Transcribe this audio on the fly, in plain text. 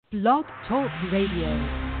Blog Talk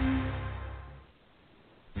Radio.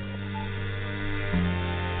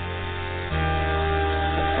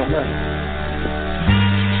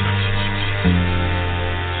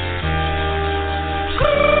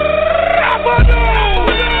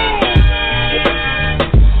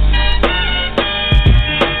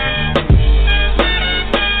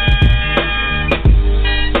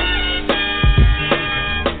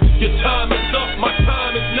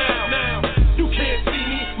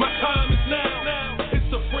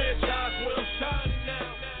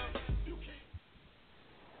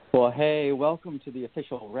 Well, hey, welcome to the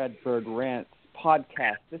official Redbird Rants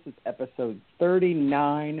podcast. This is episode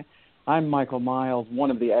 39. I'm Michael Miles,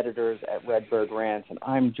 one of the editors at Redbird Rants, and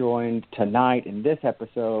I'm joined tonight in this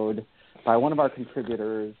episode by one of our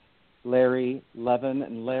contributors, Larry Levin.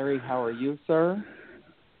 And Larry, how are you, sir?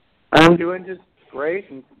 I'm doing just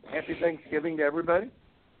great, and happy Thanksgiving to everybody.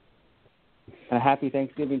 And a happy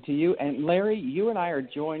Thanksgiving to you. And Larry, you and I are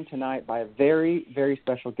joined tonight by a very, very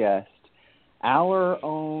special guest. Our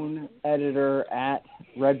own editor at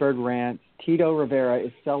Redbird Rants, Tito Rivera,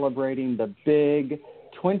 is celebrating the big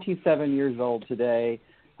 27 years old today.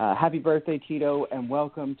 Happy birthday, Tito, and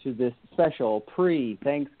welcome to this special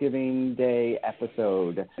pre-Thanksgiving Day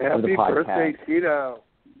episode of the podcast. Happy birthday, Tito.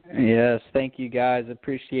 Yes, thank you, guys.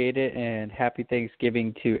 Appreciate it, and happy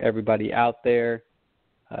Thanksgiving to everybody out there.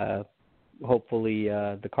 Hopefully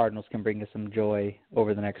the Cardinals can bring us some joy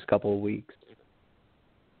over the next couple of weeks.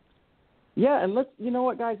 Yeah, and you know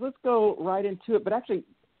what, guys, let's go right into it. But actually,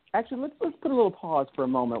 let's put a little pause for a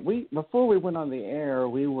moment. Before we went on the air,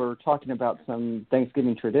 we were talking about some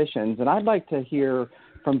Thanksgiving traditions, and I'd like to hear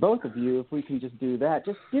from both of you, if we can just do that.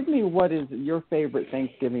 Just give me what is your favorite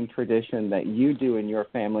Thanksgiving tradition that you do in your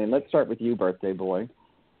family, and let's start with you, birthday boy.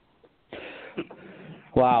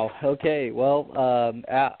 Wow. Okay. Well,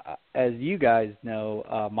 as you guys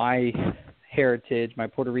know, my heritage, my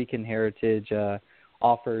Puerto Rican heritage,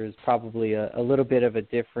 offers probably a little bit of a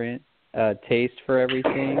different taste for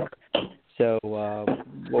everything. So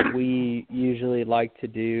what we usually like to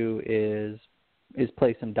do is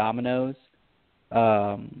play some dominoes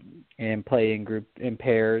and play in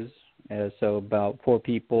pairs. So about 4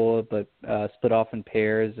 people, but split off in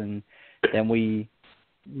pairs, and then we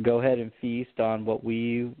go ahead and feast on what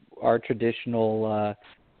our traditional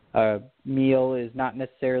meal is. Not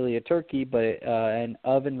necessarily a turkey, but an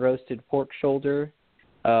oven roasted pork shoulder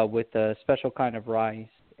with a special kind of rice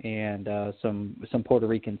and some Puerto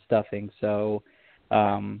Rican stuffing. So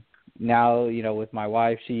now, with my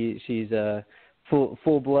wife, she's a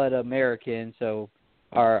full-blood American, so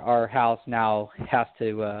our house now has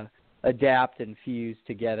to adapt and fuse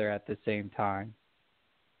together at the same time.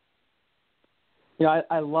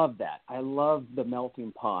 I love that. I love the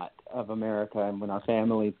melting pot of America, and when our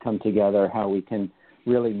families come together, how we can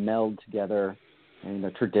really meld together and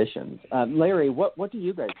the traditions. Larry, what do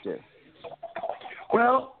you guys do?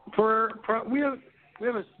 Well, we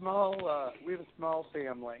have a small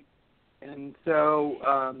family, and so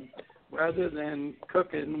rather than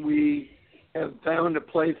cooking, we have found a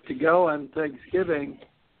place to go on Thanksgiving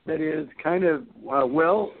that is kind of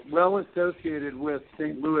well associated with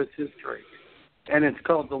St. Louis history, and it's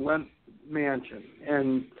called the Lemp Mansion.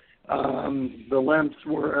 And the Lemps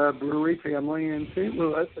were a brewery family in St.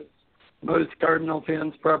 Louis. Most Cardinal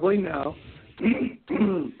fans probably know.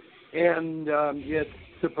 And it's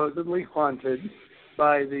supposedly haunted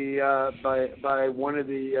by one of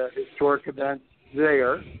the historic events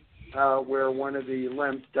there, where one of the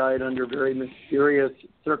Lemps died under very mysterious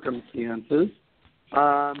circumstances.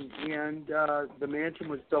 And the mansion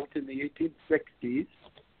was built in the 1860s,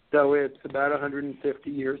 so it's about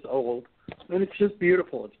 150 years old. And it's just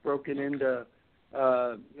beautiful. It's broken into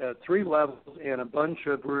 3 levels and a bunch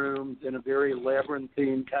of rooms in a very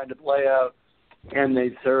labyrinthine kind of layout, and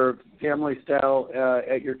they serve family style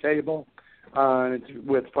at your table. It's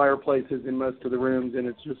with fireplaces in most of the rooms, and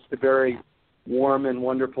it's just a very warm and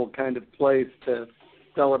wonderful kind of place to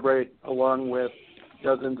celebrate along with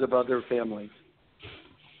dozens of other families.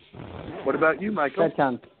 What about you, Michael?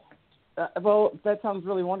 That sounds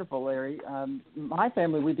really wonderful, Larry. My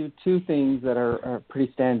family, we do 2 things that are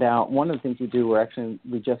pretty stand out. One of the things we do,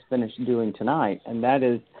 we just finished doing tonight, and that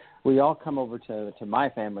is we all come over to my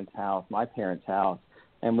family's house, my parents' house,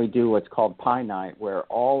 and we do what's called pie night, where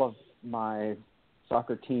all of my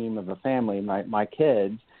soccer team of a family, my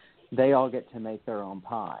kids, they all get to make their own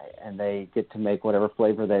pie, and they get to make whatever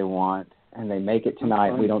flavor they want, and they make it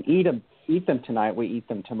tonight. We don't eat them tonight, we eat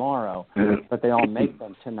them tomorrow, but they all make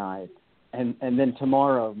them tonight. And then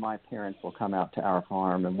tomorrow my parents will come out to our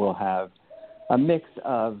farm, and we'll have a mix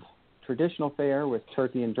of traditional fare with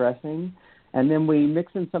turkey and dressing, And then we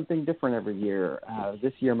mix in something different every year.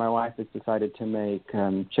 This year, my wife has decided to make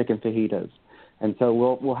chicken fajitas, and so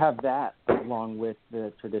we'll have that along with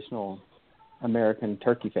the traditional American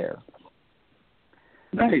turkey fare.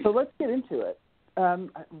 Nice. So let's get into it.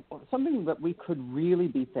 Something that we could really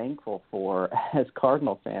be thankful for as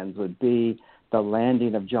Cardinal fans would be the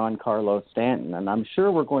landing of Giancarlo Stanton, and I'm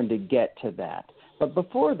sure we're going to get to that. But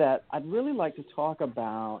before that, I'd really like to talk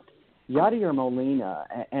about Yadier Molina.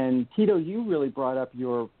 And Tito, you really brought up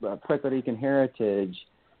your Puerto Rican heritage.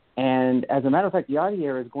 And as a matter of fact,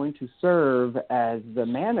 Yadier is going to serve as the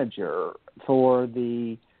manager for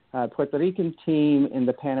the Puerto Rican team in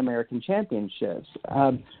the Pan American Championships.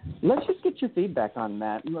 Let's just get your feedback on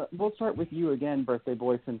that. We'll start with you again, birthday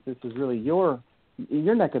boy, since this is really your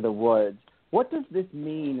neck of the woods. What does this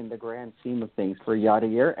mean in the grand scheme of things for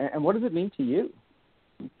Yadier, and what does it mean to you?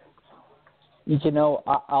 You know,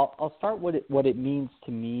 I'll start what it means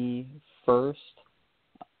to me first.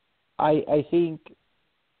 I think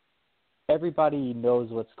everybody knows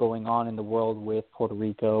what's going on in the world with Puerto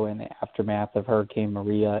Rico and the aftermath of Hurricane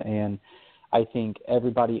Maria, and I think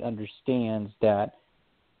everybody understands that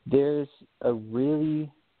there's a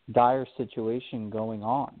really dire situation going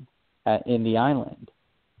on in the island.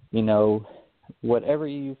 You know, whatever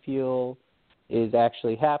you feel is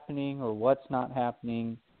actually happening or what's not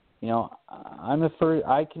happening, you know,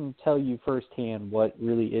 I can tell you firsthand what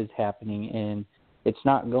really is happening, and it's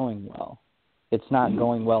not going well. It's not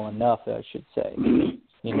going well enough, I should say.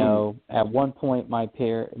 You know, at one point my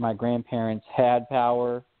grandparents had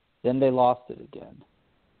power, then they lost it again.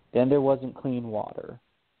 Then there wasn't clean water.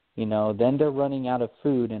 You know, then they're running out of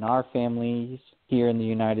food, and our families here in the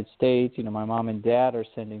United States, you know, my mom and dad are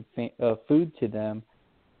sending food to them,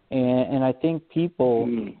 and I think people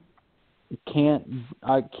can't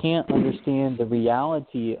understand the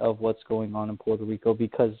reality of what's going on in Puerto Rico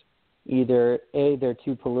because either A, they're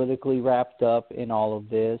too politically wrapped up in all of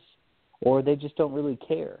this, or they just don't really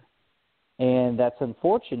care. And that's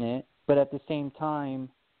unfortunate, but at the same time,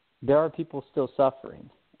 there are people still suffering.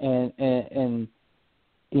 And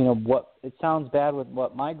you know, what it sounds bad with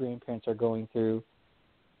what my grandparents are going through,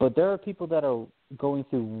 but there are people that are going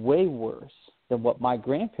through way worse than what my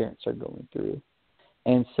grandparents are going through.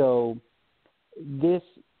 And so this,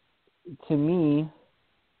 to me,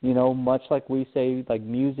 you know, much like we say, like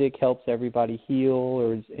music helps everybody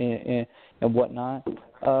heal and whatnot,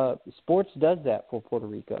 sports does that for Puerto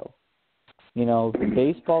Rico. You know,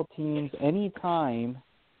 baseball teams, anytime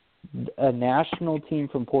a national team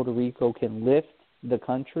from Puerto Rico can lift the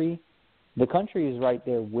country is right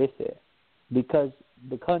there with it because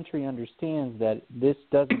the country understands that this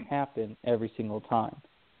doesn't happen every single time.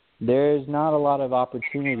 There's not a lot of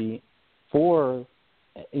opportunity for,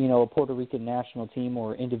 you know, a Puerto Rican national team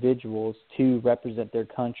or individuals to represent their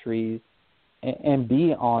countries and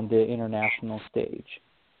be on the international stage.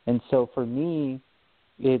 And so for me,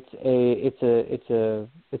 it's a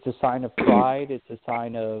sign of pride. It's a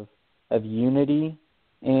sign of unity,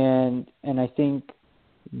 and I think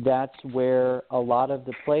that's where a lot of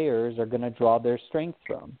the players are going to draw their strength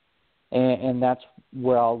from, and that's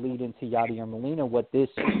where I'll lead into Yadier Molina. What this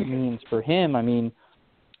means for him, I mean,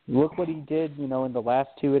 look what he did, you know, in the last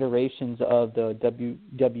two iterations of the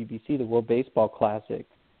WBC, the World Baseball Classic.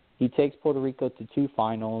 He takes Puerto Rico to 2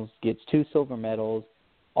 finals, gets 2 silver medals,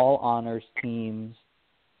 all honors teams.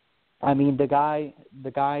 I mean, the guy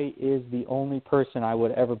is the only person I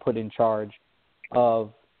would ever put in charge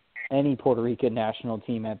of any Puerto Rican national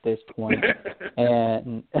team at this point.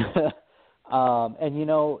 And and you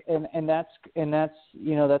know, and that's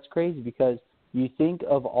you know, that's crazy because you think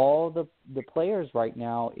of all the players right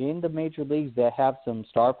now in the major leagues that have some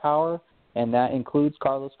star power, and that includes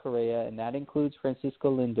Carlos Correa, and that includes Francisco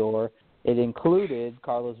Lindor. It included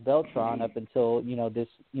Carlos Beltran up until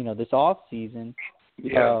this off season.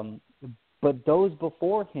 Yeah. But those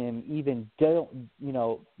before him even don't, you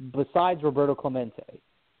know, besides Roberto Clemente,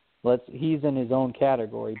 he's in his own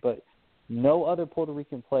category, but no other Puerto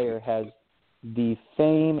Rican player has the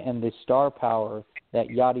fame and the star power that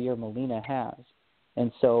Yadier Molina has.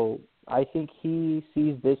 And so I think he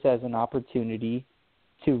sees this as an opportunity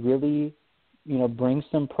to really, you know, bring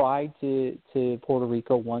some pride to Puerto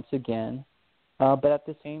Rico once again. But at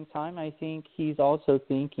the same time, I think he's also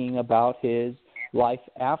thinking about his life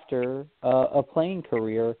after a playing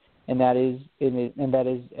career, and that is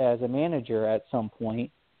as a manager at some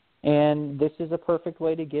point. And this is a perfect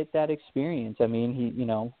way to get that experience. I mean,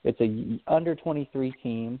 it's a under 23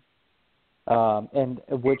 team, and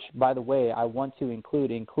which, by the way, I want to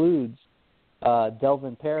includes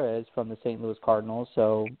Delvin Perez from the St. Louis Cardinals,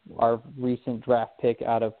 so our recent draft pick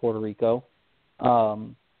out of Puerto Rico.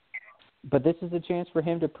 but this is a chance for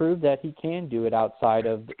him to prove that he can do it outside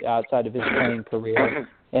of his playing career,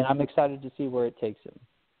 and I'm excited to see where it takes him.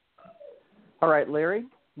 All right, Larry,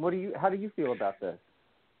 how do you feel about this?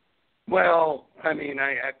 Well, I mean,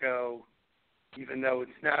 I echo, even though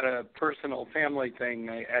it's not a personal family thing,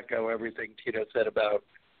 I echo everything Tito said about,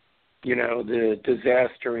 the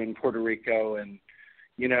disaster in Puerto Rico. And,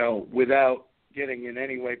 without getting in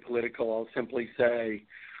any way political, I'll simply say,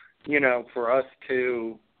 for us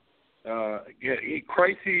to,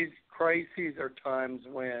 crises are times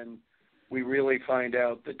when we really find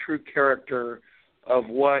out the true character of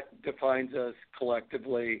what defines us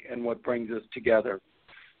collectively and what brings us together.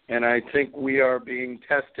 And I think we are being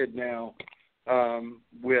tested now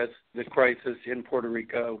with the crisis in Puerto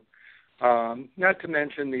Rico, not to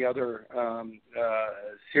mention the other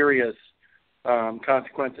serious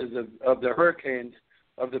consequences of the hurricanes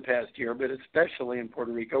of the past year, but especially in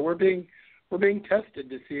Puerto Rico. We're being tested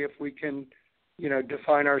to see if we can,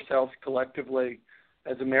 define ourselves collectively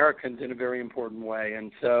as Americans in a very important way.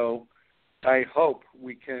 And so I hope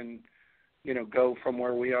we can, go from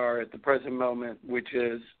where we are at the present moment, which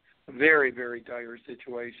is a very, very dire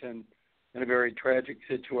situation and a very tragic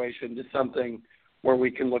situation, to something where we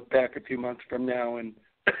can look back a few months from now and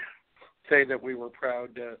say that we were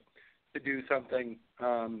proud to do something,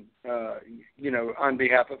 on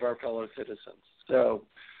behalf of our fellow citizens. So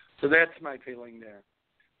that's my feeling there.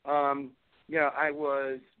 I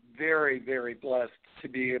was very, very blessed to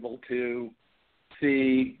be able to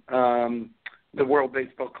see the World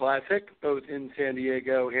Baseball Classic, both in San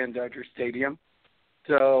Diego and Dodger Stadium.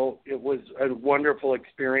 So it was a wonderful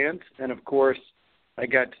experience. And, of course, I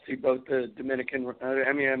got to see both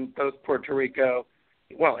both Puerto Rico,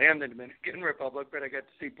 and the Dominican Republic, but I got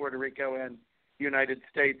to see Puerto Rico and the United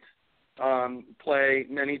States play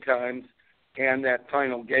many times. And that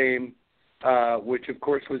final game, which, of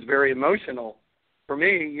course, was very emotional for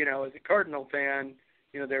me, as a Cardinal fan,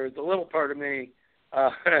 there was a little part of me,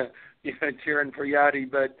 cheering for Yadi,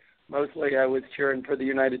 but mostly I was cheering for the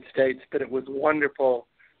United States. But it was wonderful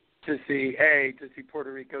to see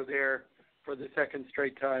Puerto Rico there for the second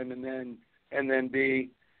straight time, and then B,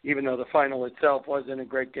 even though the final itself wasn't a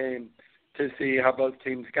great game, to see how both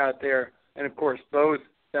teams got there. And, of course, both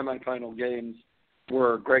semifinal games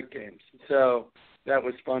were great games. So that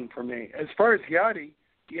was fun for me. As far as Yadi,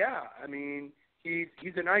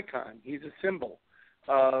 he's an icon. He's a symbol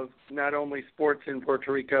of not only sports in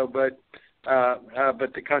Puerto Rico, but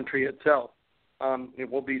the country itself. It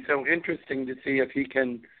will be so interesting to see if he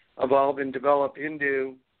can evolve and develop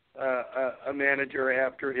into a manager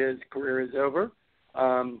after his career is over.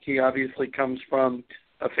 He obviously comes from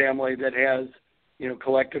a family that has,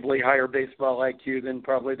 collectively higher baseball IQ than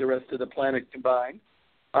probably the rest of the planet combined.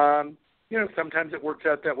 Sometimes it works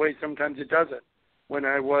out that way, sometimes it doesn't. When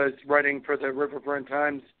I was writing for the Riverfront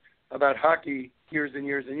Times about hockey years and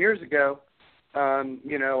years and years ago,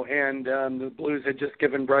 the Blues had just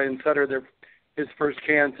given Brian Sutter his first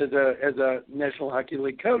chance as a National Hockey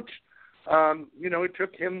League coach. It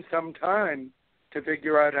took him some time to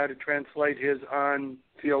figure out how to translate his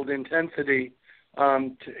on-field intensity,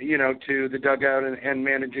 to the dugout and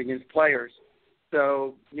managing his players.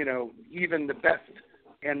 So, even the best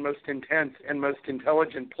and most intense and most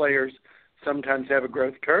intelligent players sometimes have a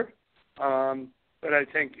growth curve. But I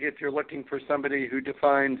think if you're looking for somebody who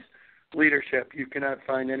defines leadership, you cannot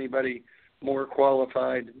find anybody more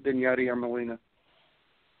qualified than Yadier Molina.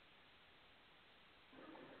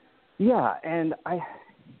 Yeah, and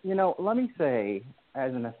let me say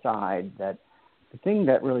as an aside that the thing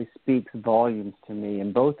that really speaks volumes to me,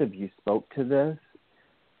 and both of you spoke to this,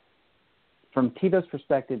 from Tito's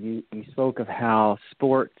perspective, you spoke of how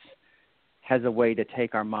sports has a way to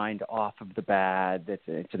take our mind off of the bad.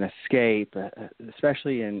 It's an escape,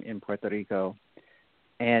 especially in Puerto Rico.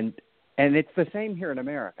 And it's the same here in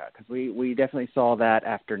America, because we definitely saw that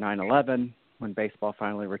after 9/11 when baseball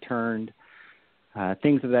finally returned,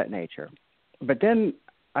 things of that nature. But then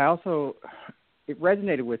it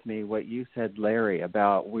resonated with me what you said, Larry,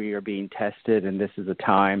 about we are being tested, and this is a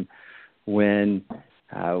time when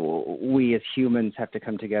we as humans have to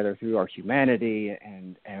come together through our humanity,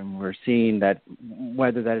 and we're seeing that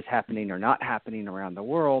whether that is happening or not happening around the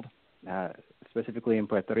world, specifically in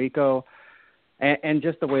Puerto Rico, and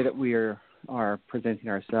just the way that we are presenting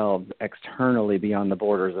ourselves externally beyond the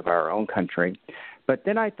borders of our own country. But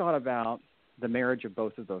then I thought about the marriage of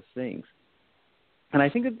both of those things. And I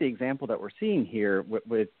think that the example that we're seeing here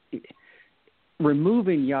with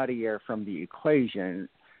removing Yadier from the equation,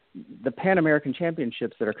 the Pan American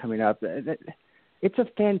Championships that are coming up, it's a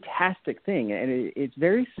fantastic thing. And it's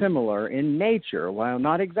very similar in nature, while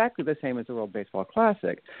not exactly the same as the World Baseball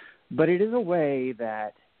Classic. but it is a way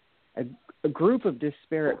that a group of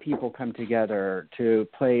disparate people come together to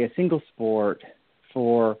play a single sport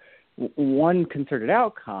for one concerted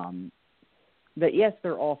outcome that, yes,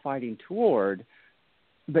 they're all fighting toward,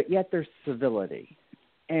 but yet there's civility.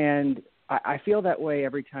 And I feel that way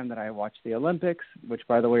every time that I watch the Olympics, which,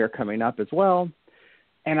 by the way, are coming up as well.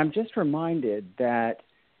 And I'm just reminded that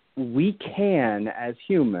we can, as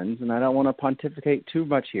humans, and I don't want to pontificate too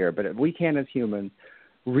much here, but if we can, as humans,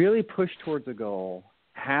 really push towards a goal,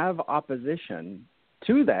 have opposition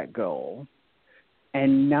to that goal,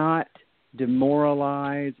 and not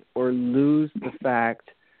demoralize or lose the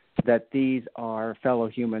fact that these are fellow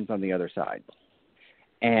humans on the other side.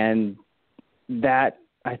 And that,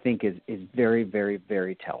 I think, is very, very,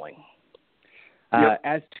 very telling. Yep.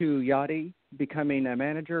 As to Yadi becoming a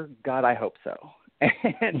manager, God, I hope so.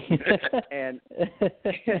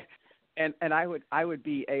 And I would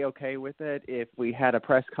be A-okay with it if we had a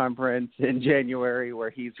press conference in January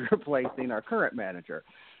where he's replacing our current manager.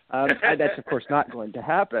 That's, of course, not going to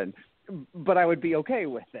happen, but I would be okay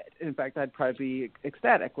with it. In fact, I'd probably be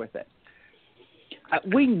ecstatic with it.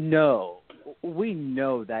 We know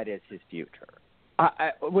that is his future.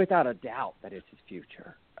 Without a doubt, that is his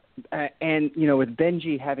future. And, with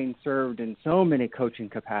Benji having served in so many coaching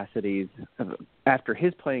capacities after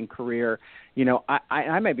his playing career,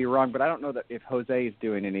 I may be wrong, but I don't know that if Jose is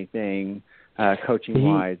doing anything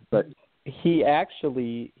coaching-wise. But he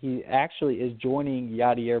actually is joining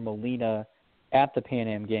Yadier Molina at the Pan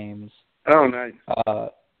Am Games. Oh, nice.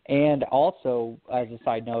 And also, as a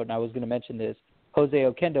side note, and I was going to mention this, Jose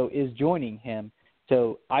Oquendo is joining him.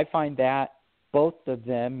 So I find that both of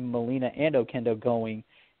them, Molina and Oquendo, going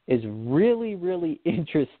is really, really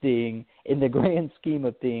interesting in the grand scheme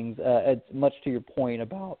of things. It's much to your point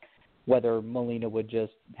about whether Molina would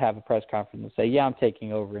just have a press conference and say, yeah, I'm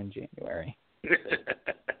taking over in January.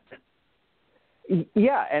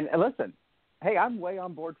 Yeah, and listen, hey, I'm way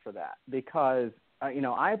on board for that because,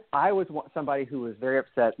 I was somebody who was very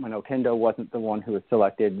upset when Oquendo wasn't the one who was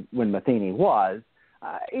selected when Matheny was.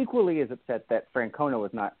 Equally as upset that Francona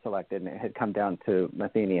was not selected and it had come down to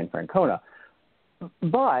Matheny and Francona.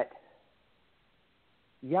 But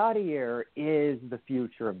Yadier is the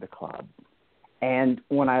future of the club. And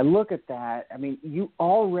when I look at that, I mean, you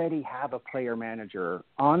already have a player manager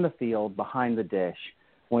on the field behind the dish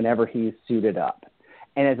whenever he's suited up.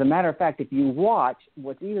 And as a matter of fact, if you watch,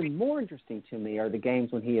 what's even more interesting to me are the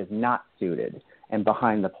games when he is not suited and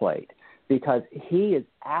behind the plate. Because he is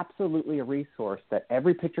absolutely a resource that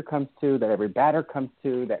every pitcher comes to, that every batter comes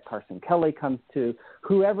to, that Carson Kelly comes to,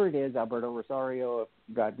 whoever it is, Alberto Rosario, if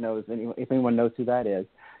God knows, if anyone knows who that is.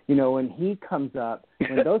 When he comes up,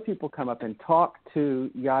 when those people come up and talk to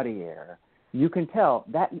Yadier, you can tell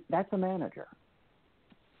that's a manager.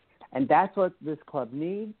 And that's what this club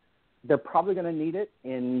needs. They're probably going to need it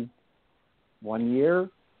in 1 year,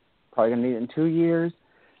 probably going to need it in 2 years.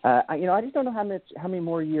 I just don't know how many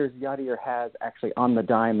more years Yadier has actually on the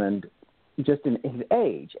diamond just in his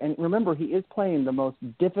age. And remember, he is playing the most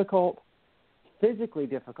physically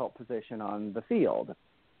difficult position on the field,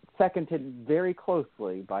 seconded very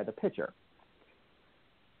closely by the pitcher.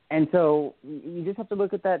 And so you just have to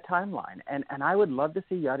look at that timeline. And I would love to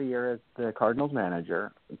see Yadier as the Cardinals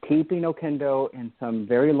manager, keeping Oquendo in some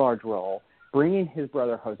very large role, bringing his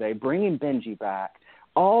brother Jose, bringing Benji back,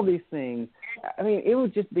 all these things. I mean, it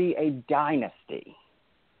would just be a dynasty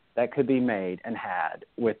that could be made and had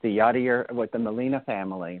with the Molina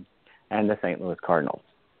family and the St. Louis Cardinals.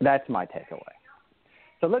 That's my takeaway.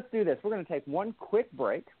 So let's do this. We're going to take one quick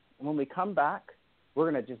break. And when we come back,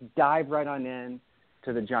 we're going to just dive right on in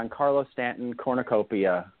to the Giancarlo Stanton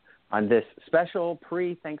cornucopia on this special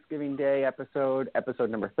pre-Thanksgiving Day episode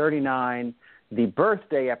number 39, the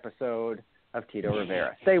birthday episode of Tito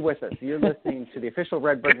Rivera. Stay with us. You're listening to the official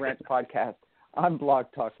Redbird Ranch podcast on Blog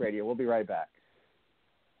Talk Radio. We'll be right back.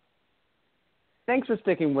 Thanks for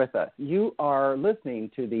sticking with us. You are listening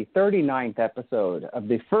to the 39th episode of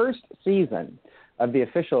the first season of the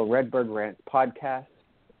official Redbird Ranch podcast.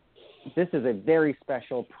 This is a very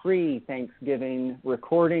special pre-Thanksgiving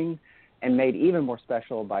recording and made even more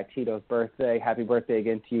special by Tito's birthday. Happy birthday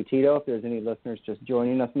again to you, Tito, if there's any listeners just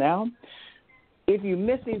joining us now. If you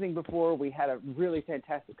missed anything before, we had a really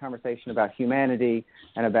fantastic conversation about humanity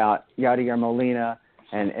and about Yadier Molina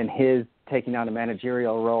and his taking on a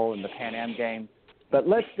managerial role in the Pan Am Games. But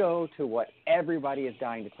let's go to what everybody is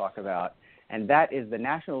dying to talk about, and that is the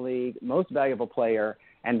National League Most Valuable Player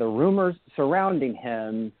and the rumors surrounding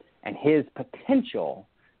him and his potential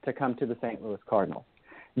to come to the St. Louis Cardinals.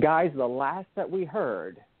 Guys, the last that we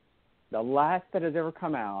heard, the last that has ever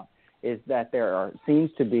come out, is that seems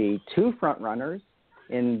to be two front runners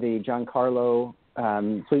in the Giancarlo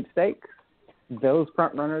sweepstakes. Those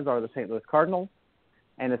front runners are the St. Louis Cardinals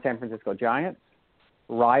and the San Francisco Giants,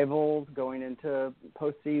 rivals going into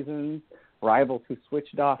postseasons, rivals who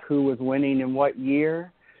switched off who was winning in what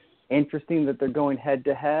year. Interesting that they're going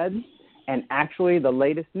head-to-head. And actually, the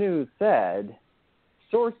latest news said,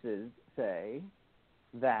 sources say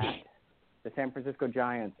that the San Francisco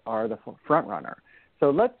Giants are the front runner. So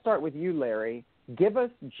let's start with you, Larry. Give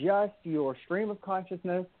us just your stream of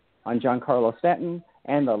consciousness on Giancarlo Stanton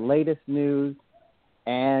and the latest news,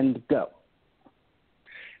 and go.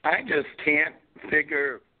 I just can't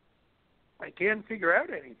figure out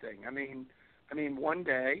anything. I mean, one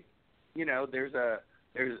day, there's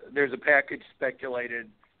a package speculated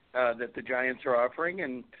that the Giants are offering,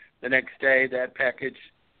 and the next day that package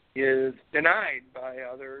is denied by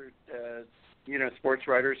other, sports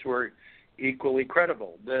writers who are equally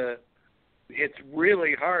credible. It's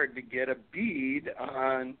really hard to get a bead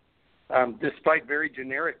on, despite very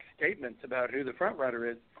generic statements about who the front runner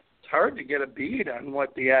is. It's hard to get a bead on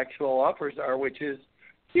what the actual offers are, which is,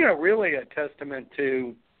 really a testament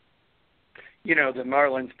to, the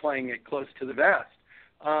Marlins playing it close to the vest.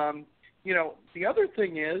 The other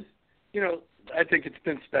thing is, I think it's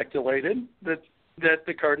been speculated that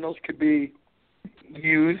the Cardinals could be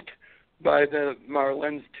used by the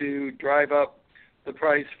Marlins to drive up the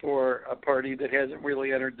price for a party that hasn't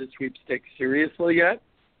really entered the sweepstakes seriously yet.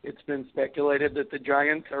 It's been speculated that the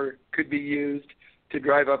Giants could be used to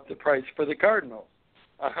drive up the price for the Cardinals.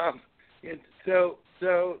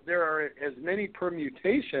 So there are as many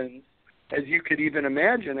permutations as you could even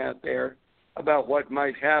imagine out there about what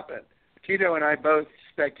might happen. Tito and I both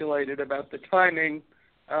speculated about the timing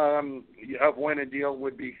of when a deal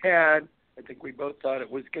would be had. I think we both thought it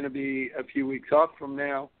was going to be a few weeks off from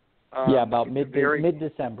now. About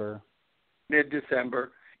mid-December.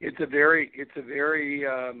 Mid-December. It's a very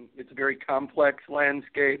complex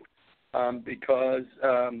landscape because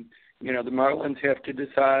the Marlins have to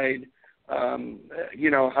decide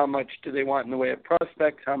how much do they want in the way of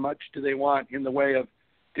prospects, how much do they want in the way of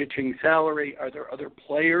ditching salary. Are there other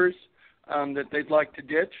players that they'd like to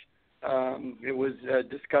ditch? It was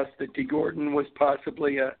discussed that D. Gordon was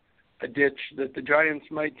possibly a ditch that the Giants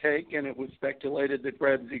might take, and it was speculated that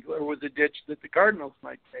Brad Ziegler was a ditch that the Cardinals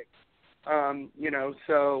might take.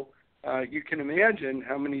 So you can imagine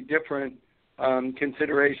how many different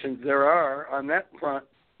considerations there are on that front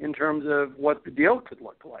in terms of what the deal could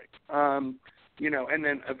look like. And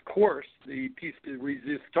then, of course, the piece de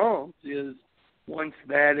resistance is once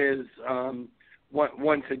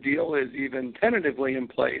a deal is even tentatively in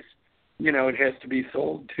place, it has to be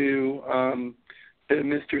sold to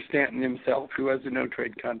Mr. Stanton himself, who has a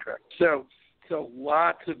no-trade contract. So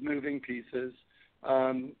lots of moving pieces.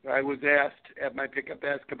 I was asked at my pickup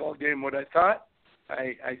basketball game what I thought.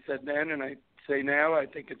 I said then, and I say now, I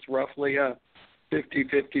think it's roughly a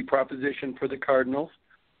 50-50 proposition for the Cardinals.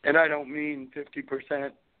 And I don't mean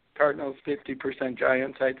 50% Cardinals, 50%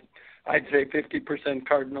 Giants. I'd say 50%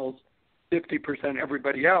 Cardinals, 50%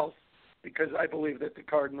 everybody else, because I believe that the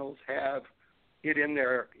Cardinals have it in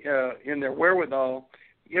their wherewithal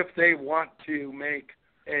if they want to make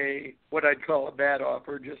what I'd call a bad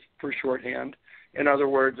offer, just for shorthand. In other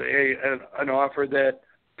words, an offer that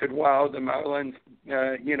could wow the Marlins,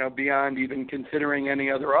 beyond even considering any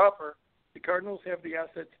other offer. The Cardinals have the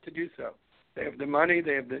assets to do so. They have the money.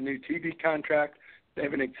 They have the new TV contract. They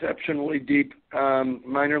have an exceptionally deep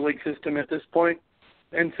minor league system at this point.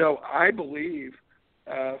 And so I believe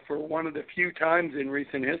for one of the few times in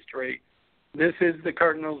recent history, this is the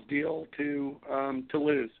Cardinals' deal to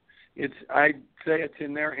lose. I'd say it's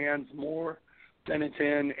in their hands more than it's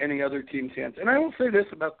in any other team's hands. And I will say this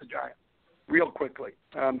about the Giants real quickly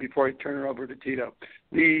before I turn it over to Tito.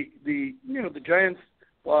 The Giants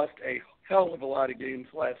lost a hell of a lot of games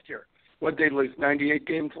last year. What did they lose? 98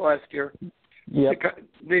 games last year. Yep.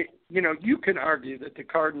 You can argue that the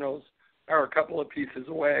Cardinals are a couple of pieces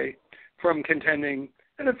away from contending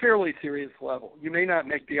at a fairly serious level. You may not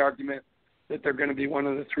make the argument that they're going to be one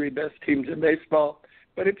of the three best teams in baseball,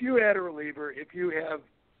 but if you add a reliever, if you have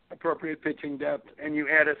appropriate pitching depth, and you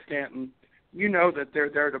add a Stanton, you know that they're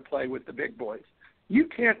there to play with the big boys. You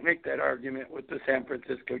can't make that argument with the San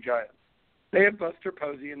Francisco Giants. They have Buster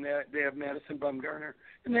Posey, and they have Madison Bumgarner,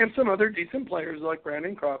 and they have some other decent players like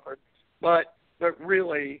Brandon Crawford, but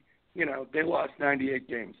really, they lost 98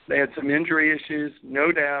 games. They had some injury issues,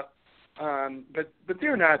 no doubt, but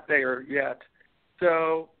they're not there yet.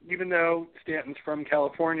 So even though Stanton's from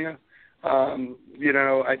California,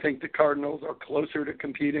 I think the Cardinals are closer to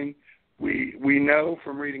competing. We know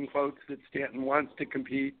from reading quotes that Stanton wants to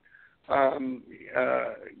compete. And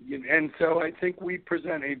so I think we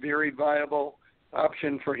present a very viable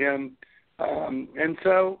option for him. And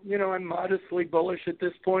so, I'm modestly bullish at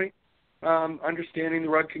this point, understanding the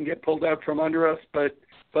rug can get pulled out from under us, but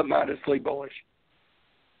modestly bullish.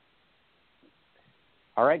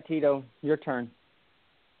 All right, Tito, your turn.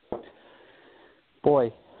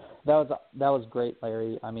 Boy, that was great,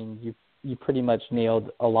 Larry. I mean, you pretty much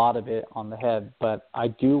nailed a lot of it on the head, but I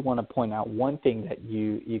do want to point out one thing that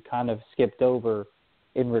you kind of skipped over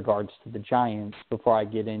in regards to the Giants before I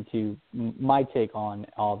get into my take on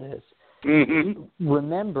all this. Mm-hmm.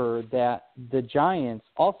 Remember that the Giants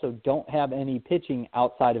also don't have any pitching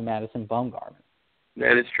outside of Madison Bumgarner.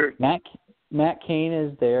 That is true. Matt Cain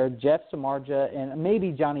is there. Jeff Samardzija, and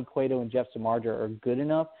maybe Johnny Cueto and Jeff Samardzija are good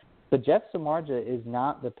enough, but Jeff Samardzija is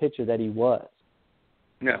not the pitcher that he was.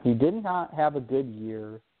 No. He did not have a good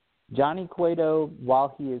year. Johnny Cueto,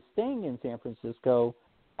 while he is staying in San Francisco,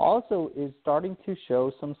 also is starting to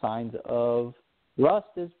show some signs of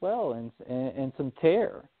rust as well and some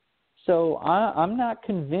tear. So I'm not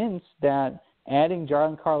convinced that adding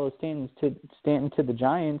Giancarlo Stanton to the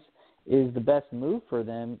Giants is the best move for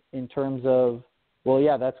them in terms of,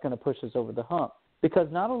 that's going to push us over the hump. Because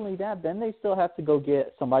not only that, then they still have to go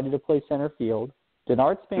get somebody to play center field.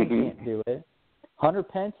 Denard Span can't do it. Hunter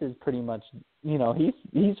Pence is pretty much,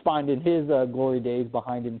 he's finding his glory days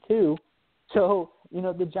behind him too. So,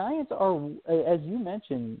 the Giants are, as you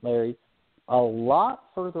mentioned, Larry, a lot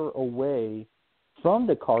further away from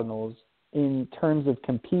the Cardinals in terms of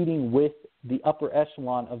competing with the upper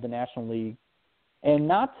echelon of the National League. And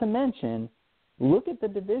not to mention, look at the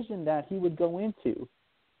division that he would go into.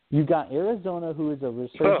 You got Arizona, who is a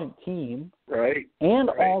resurgent team, right?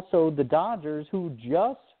 And also the Dodgers, who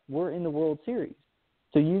just were in the World Series.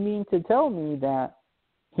 So you mean to tell me that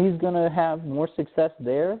he's going to have more success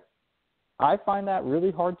there? I find that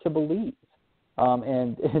really hard to believe.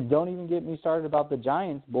 And don't even get me started about the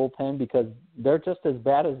Giants bullpen, because they're just as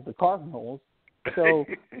bad as the Cardinals. So,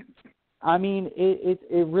 I mean,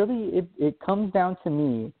 it really comes down to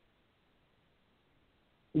me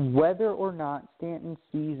whether or not Stanton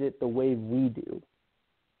sees it the way we do.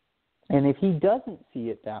 And if he doesn't see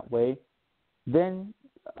it that way, then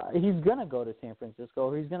he's going to go to San Francisco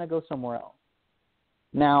or he's going to go somewhere else.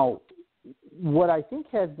 Now, what I think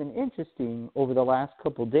has been interesting over the last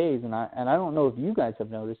couple of days, and I don't know if you guys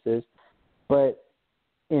have noticed this, but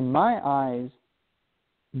in my eyes,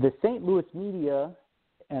 the St. Louis media,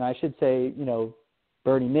 and I should say,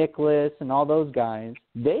 Bernie Nicholas and all those guys,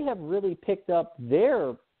 they have really picked up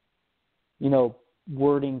their,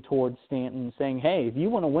 wording towards Stanton, saying, hey, if you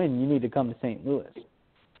want to win, you need to come to St. Louis.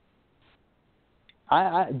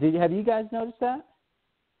 Have you guys noticed that?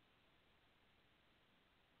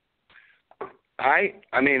 I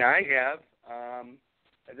have.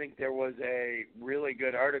 I think there was a really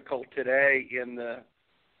good article today in the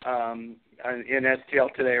in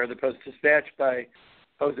STL Today, or the Post-Dispatch, by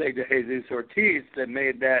Jose de Jesus Ortiz that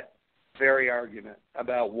made that very argument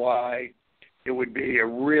about why it would be a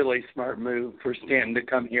really smart move for Stanton to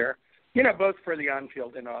come here, both for the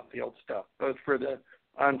on-field and off-field stuff, both for the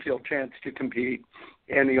on-field chance to compete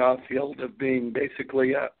and the off-field of being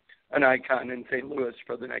basically an icon in St. Louis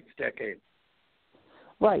for the next decade.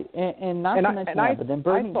 Right, and not to mention that, but then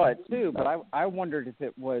Bernie... I saw it too, but I wondered if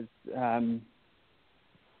it was...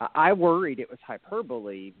 I worried it was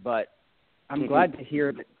hyperbole, but I'm glad to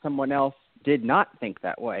hear that someone else did not think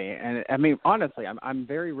that way. And, I mean, honestly, I'm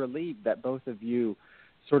very relieved that both of you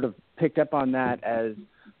sort of picked up on that as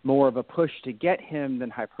more of a push to get him than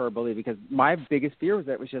hyperbole, because my biggest fear was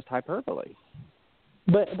that it was just hyperbole.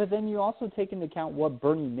 But then you also take into account what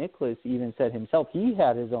Bernie Nicholas even said himself. He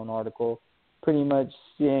had his own article pretty much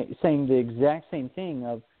saying the exact same thing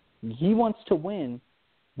of he wants to win,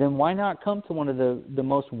 then why not come to one of the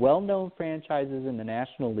most well-known franchises in the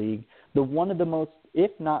National League, one of the most,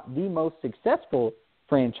 if not the most successful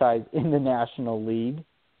franchise in the National League?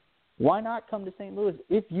 Why not come to St. Louis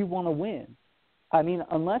if you want to win? I mean,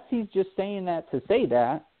 unless he's just saying that to say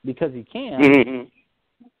that because he can,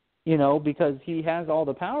 because he has all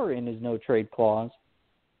the power in his no-trade clause.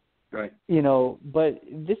 Right. But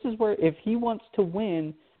this is where, if he wants to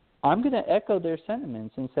win, I'm going to echo their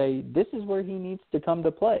sentiments and say this is where he needs to come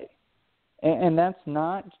to play. And that's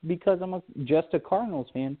not because I'm just a Cardinals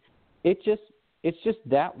fan. It's just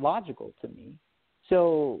that logical to me.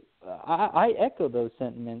 So I echo those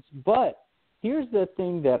sentiments. But here's the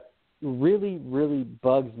thing that really, really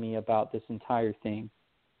bugs me about this entire thing.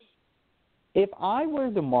 If I were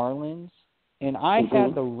the Marlins and I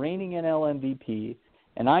had the reigning NL MVP,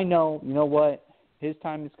 and I know, you know what, his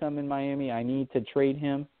time has come in Miami, I need to trade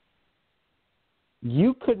him,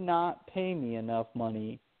 you could not pay me enough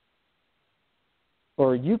money,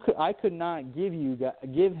 or I could not give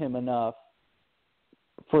him enough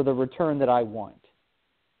for the return that I want.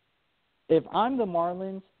 If I'm the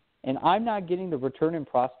Marlins and I'm not getting the return in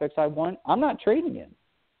prospects I want, I'm not trading him.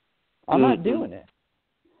 I'm not doing it.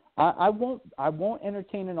 I won't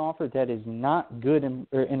entertain an offer that is not good in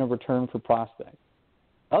a return for prospects.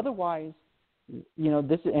 Otherwise,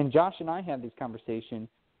 and Josh and I had this conversation.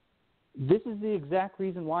 This is the exact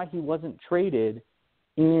reason why he wasn't traded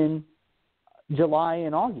in July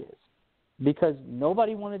and August, because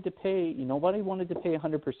nobody wanted to pay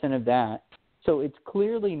 100% of that. So it's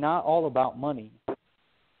clearly not all about money.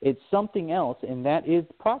 It's something else, and that is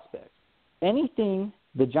prospects. Anything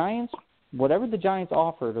the Giants, whatever the Giants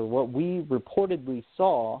offered or what we reportedly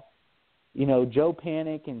saw, Joe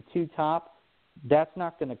Panic and Two Top, that's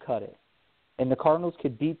not going to cut it. And the Cardinals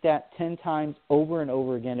could beat that 10 times over and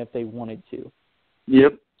over again if they wanted to.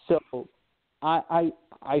 Yep. So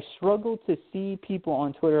I struggle to see people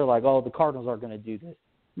on Twitter like, oh, the Cardinals are going to do this.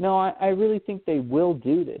 No, I really think they will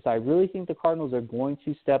do this. I really think the Cardinals are going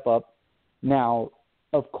to step up. Now,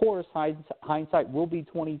 of course, hindsight will be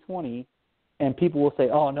 20/20, and people will say,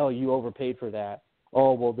 oh, no, you overpaid for that.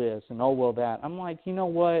 Oh, well, this, and oh, well, that. I'm like, you know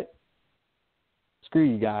what? Screw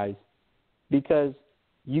you guys, because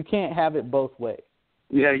you can't have it both ways.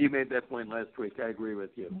 Yeah, you made that point last week. I agree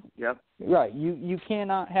with you. Yep. Right. You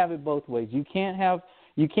cannot have it both ways. You can't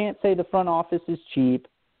say the front office is cheap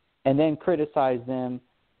and then criticize them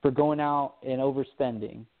for going out and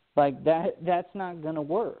overspending. Like that's not going to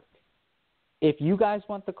work. If you guys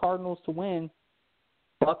want the Cardinals to win,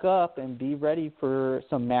 buck up and be ready for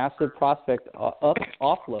some massive prospect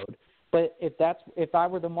offload. But if I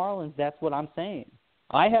were the Marlins, that's what I'm saying.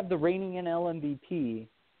 I have the reigning NL MVP.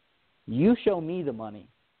 You show me the money.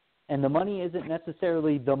 And the money isn't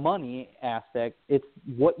necessarily the money aspect. It's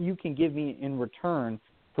what you can give me in return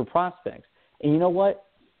for prospects. And you know what?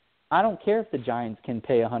 I don't care if the Giants can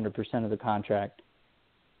pay 100% of the contract.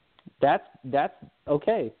 That's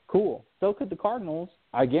okay, cool. So could the Cardinals.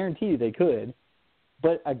 I guarantee you they could.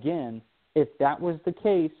 But again, if that was the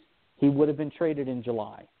case, he would have been traded in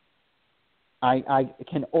July. I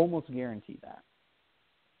can almost guarantee that.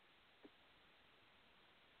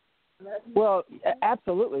 Well,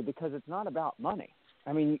 absolutely, because it's not about money.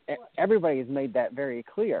 I mean, everybody has made that very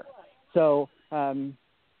clear. So,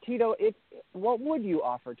 Tito, what would you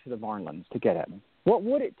offer to the Marlins to get him? What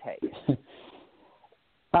would it take?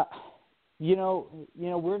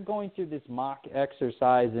 We're going through this mock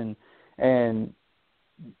exercise, and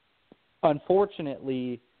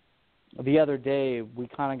unfortunately, the other day we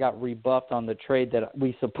kind of got rebuffed on the trade that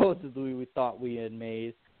we thought we had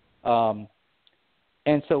made.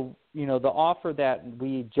 And so, the offer that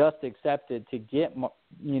we just accepted to get,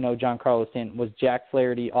 Giancarlo Stanton was Jack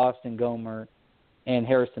Flaherty, Austin Gomer, and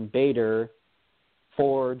Harrison Bader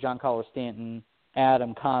for Giancarlo Stanton,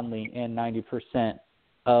 Adam Conley, and 90%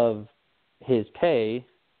 of his pay.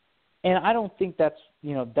 And I don't think that's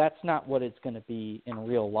not what it's going to be in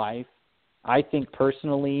real life. I think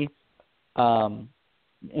personally, in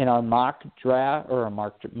our mock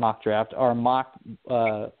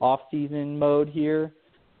off-season mode here,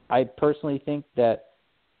 I personally think that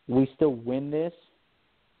we still win this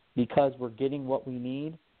because we're getting what we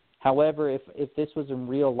need. However, if this was in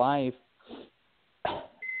real life,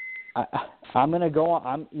 I'm going to go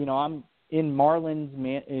on. I'm in Marlins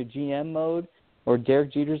GM mode or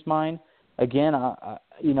Derek Jeter's mind. Again, I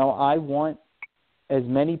want as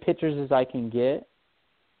many pitchers as I can get.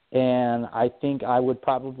 And I think I would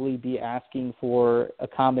probably be asking for a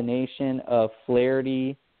combination of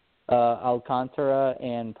Flaherty, Alcantara,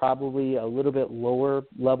 and probably a little bit lower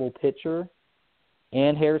level pitcher,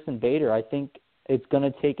 and Harrison Bader. I think it's going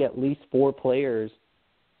to take at least 4 players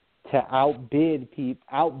to outbid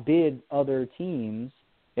other teams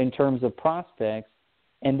in terms of prospects,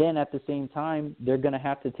 and then at the same time they're going to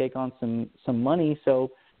have to take on some money.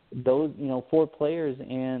 So those 4 players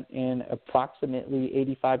and approximately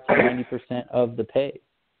 85 to 90% of the pay.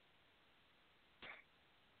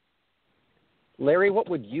 Larry, what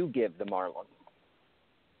would you give the Marlins?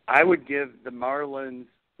 I would give the Marlins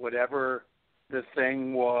whatever the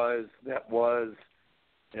thing was that was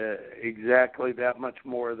exactly that much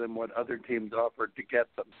more than what other teams offered to get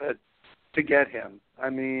them, but to get him. I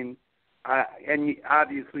mean, and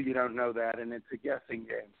obviously you don't know that, and it's a guessing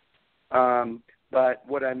game. But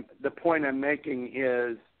the point I'm making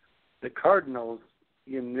is the Cardinals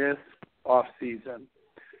in this offseason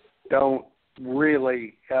don't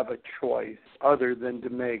really have a choice other than to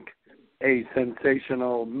make a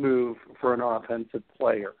sensational move for an offensive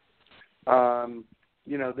player.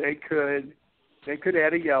 They could They could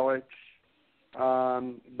add a Yelich,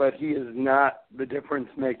 but he is not the difference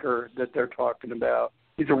maker that they're talking about.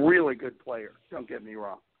 He's a really good player. Don't get me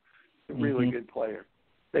wrong. He's a really good player.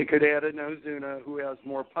 They could add an Ozuna who has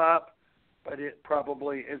more pop, but it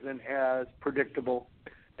probably isn't as predictable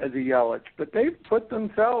as a Yelich. But they've put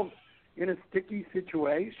themselves in a sticky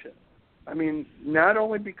situation. I mean, not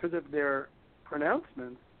only because of their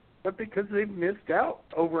pronouncements, but because they've missed out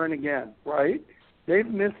over and again, right? They've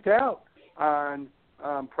missed out on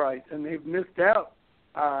Price, and they've missed out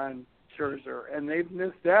on Scherzer, and they've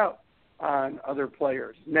missed out on other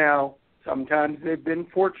players. Now, sometimes they've been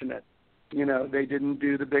fortunate. You know, they didn't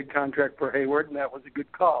do the big contract for Hayward, and that was a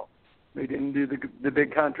good call. They didn't do the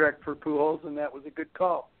big contract for Pujols, and that was a good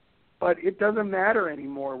call. But it doesn't matter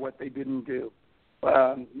anymore what they didn't do.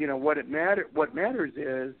 You know, what matters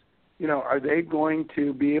is, you know, are they going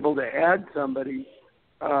to be able to add somebody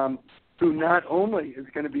who not only is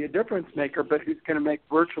going to be a difference maker, but who's going to make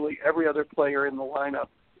virtually every other player in the lineup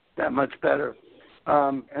that much better.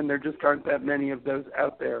 And there just aren't that many of those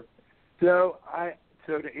out there. So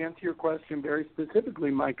to answer your question very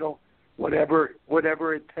specifically, Michael, whatever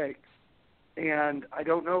it takes. And I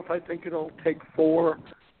don't know if I think it'll take 4,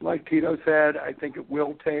 like Tito said. I think it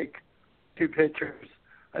will take 2 pitchers.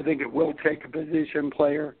 I think it will take a position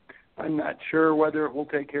player. I'm not sure whether it will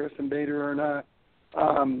take Harrison Bader or not.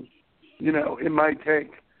 You know, it might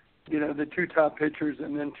take, you know, the 2 top pitchers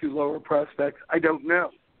and then 2 lower prospects. I don't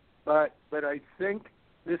know. But I think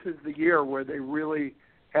this is the year where they really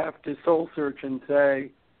have to soul search and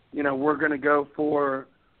say, you know, we're going to go for,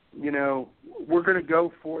 you know, we're willing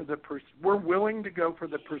to go for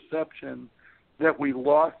the perception that we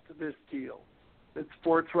lost this deal. That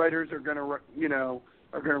sports writers are going to, you know,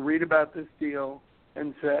 read about this deal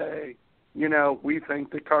and say, you know, we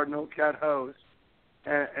think the Cardinals got hosed,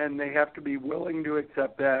 and they have to be willing to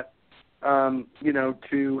accept that, you know,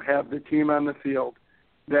 to have the team on the field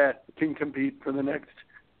that can compete for the next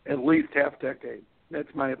at least half decade.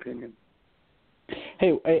 That's my opinion.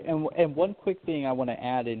 Hey, and one quick thing I want to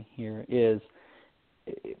add in here is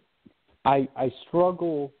I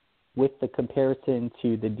struggle with the comparison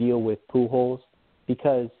to the deal with Pujols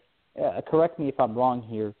because, correct me if I'm wrong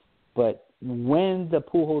here, but when the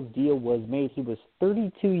Pujols deal was made, he was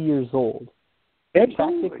 32 years old.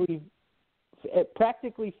 Absolutely.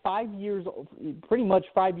 Practically 5 years, pretty much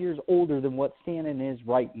 5 years older than what Stanton is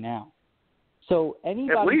right now. So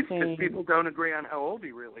anybody at least saying, because people don't agree on how old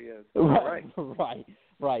he really is. Right.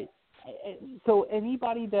 So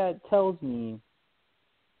anybody that tells me,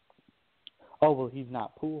 oh, well, he's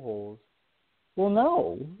not Pujols. Well,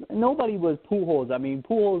 no. Nobody was Pujols. I mean,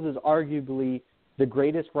 Pujols is arguably the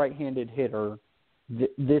greatest right-handed hitter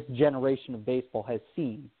this generation of baseball has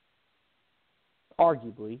seen.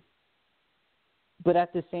 Arguably. But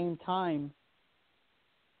at the same time,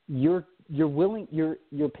 you're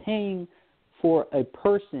paying for a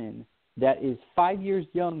person that is 5 years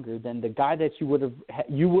younger than the guy that you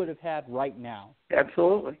would have had right now.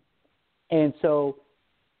 Absolutely. And so,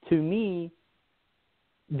 to me,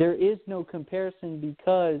 there is no comparison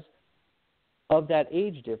because of that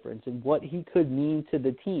age difference and what he could mean to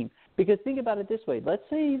the team. Because think about it this way. Let's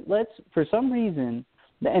for some reason,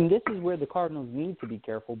 and this is where the Cardinals need to be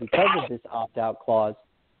careful because of this opt-out clause.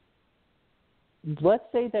 Let's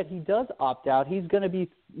say that he does opt out. He's going to be,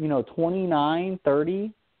 29,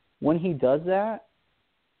 30 when he does that.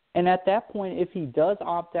 And at that point, if he does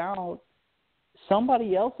opt out,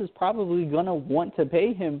 somebody else is probably going to want to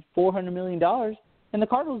pay him $400 million, and the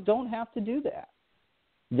Cardinals don't have to do that.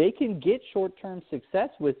 They can get short-term success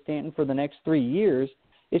with Stanton for the next 3 years.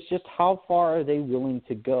 It's just how far are they willing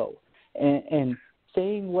to go? And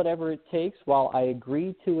saying whatever it takes, while I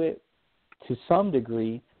agree to it to some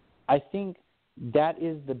degree, I think that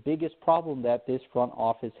is the biggest problem that this front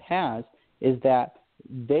office has, is that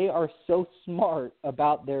they are so smart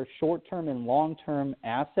about their short-term and long-term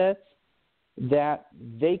assets that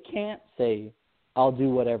they can't say, I'll do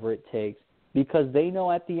whatever it takes, because they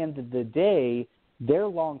know at the end of the day, their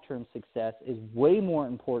long-term success is way more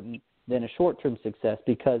important than a short-term success.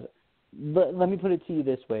 Because let me put it to you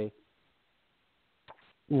this way.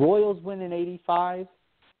 Royals win in 85,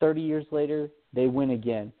 30 years later, they win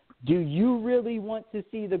again. Do you really want to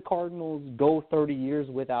see the Cardinals go 30 years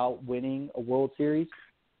without winning a World Series?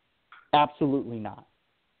 Absolutely not.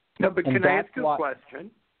 No, but can I ask you a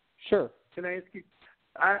question? Sure. Can I ask you?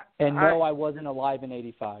 I wasn't alive in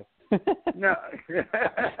 85. No,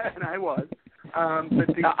 and I was.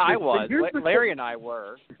 I was. Larry and I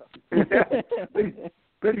were.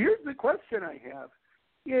 But here's the question I have,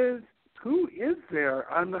 is who is there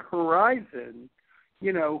on the horizon,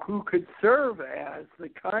 who could serve as the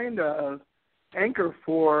kind of, anchor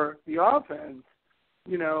for the offense,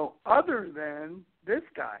 other than this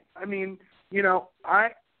guy. I mean,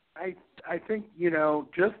 I think,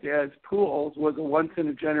 just as Pujols was a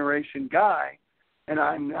once-in-a-generation guy, and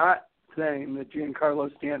I'm not saying that Giancarlo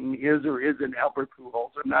Stanton is or isn't Albert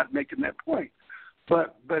Pujols. I'm not making that point.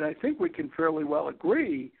 But I think we can fairly well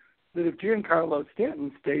agree that if Giancarlo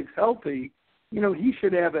Stanton stays healthy, he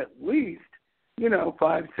should have at least,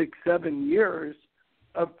 5, 6, 7 years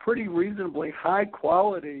of pretty reasonably high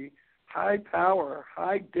quality, high power,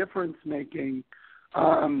 high difference making,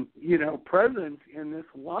 presence in this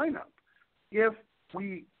lineup. If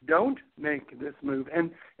we don't make this move,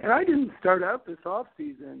 and I didn't start out this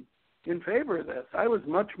offseason in favor of this. I was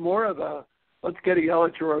much more of a let's get a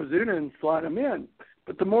Yelich or Ozuna and slot him in.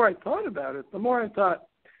 But the more I thought about it, the more I thought,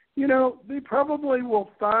 they probably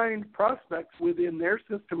will find prospects within their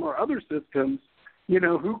system or other systems,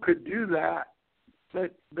 who could do that.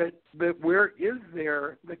 But where is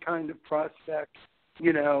there the kind of prospect,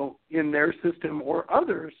 in their system or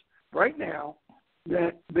others right now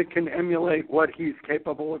that can emulate what he's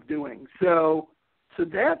capable of doing? So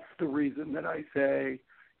that's the reason that I say,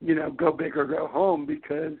 go big or go home,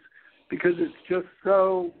 because it's just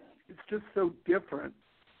so different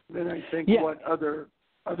than I think what other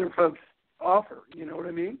folks offer. You know what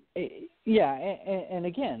I mean? Yeah, and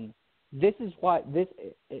again, this is why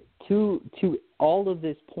to all of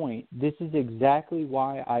this point, this is exactly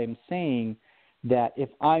why I am saying that if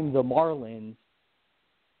I'm the Marlins,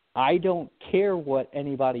 I don't care what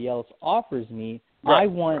anybody else offers me. Right, I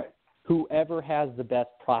want whoever has the best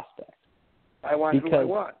prospects. I want who I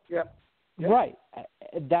want. Yep. Right.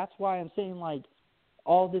 That's why I'm saying,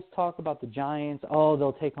 all this talk about the Giants,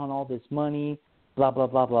 they'll take on all this money, blah, blah,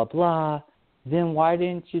 blah, blah, blah. Then why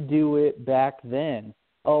didn't you do it back then?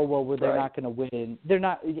 They're not going to win. They're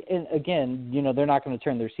not, and again, they're not going to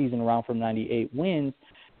turn their season around from 98 wins.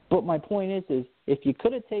 But my point is if you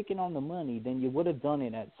could have taken on the money, then you would have done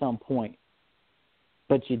it at some point.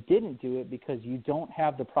 But you didn't do it because you don't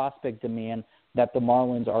have the prospect demand that the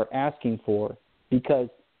Marlins are asking for, because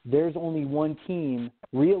there's only one team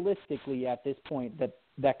realistically at this point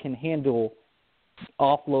that can handle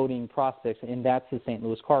offloading prospects, and that's the St.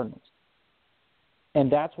 Louis Cardinals.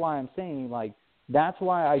 And that's why I'm saying, that's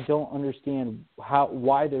why I don't understand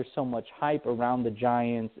why there's so much hype around the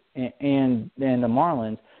Giants and the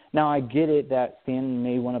Marlins. Now, I get it that Stanton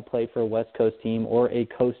may want to play for a West Coast team or a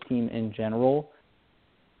Coast team in general.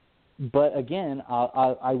 But again,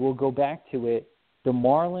 I will go back to it. The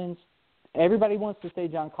Marlins, everybody wants to say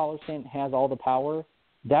Giancarlo Stanton has all the power.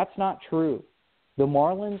 That's not true. The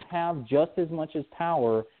Marlins have just as much as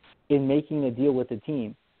power in making a deal with the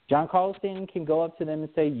team. Giancarlo Stanton can go up to them and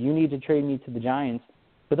say, you need to trade me to the Giants,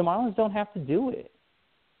 but the Marlins don't have to do it.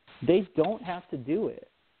 They don't have to do it.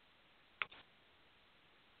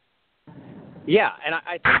 Yeah, and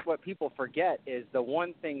I think what people forget is the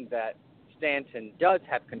one thing that Stanton does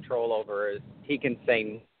have control over is he can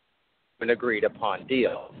say an agreed upon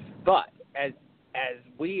deal. But as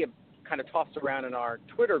we have kind of tossed around in our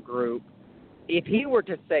Twitter group, if he were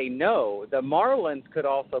to say no, the Marlins could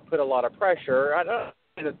also put a lot of pressure. I don't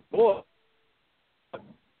know,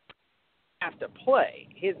 have to play.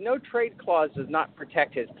 His no trade clause does not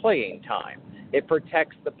protect his playing time. It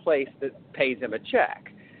protects the place that pays him a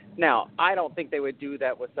check. Now, I don't think they would do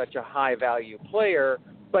that with such a high value player,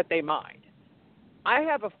 but they might. I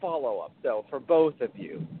have a follow-up, though, for both of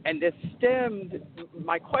you. And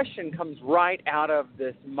my question comes right out of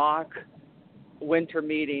this mock winter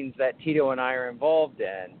meetings that Tito and I are involved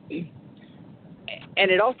in.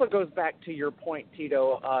 And it also goes back to your point,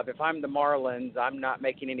 Tito, of if I'm the Marlins, I'm not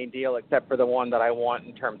making any deal except for the one that I want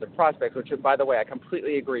in terms of prospects, which, by the way, I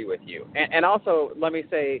completely agree with you. And also, let me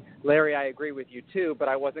say, Larry, I agree with you, too, but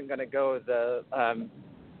I wasn't going to go the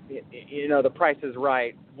Price is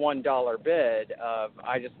Right $1 bid of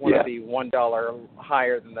I just want to be $1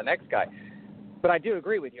 higher than the next guy. But I do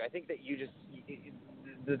agree with you. I think that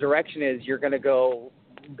the direction is you're going to go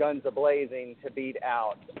guns a-blazing to beat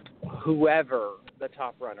out whoever the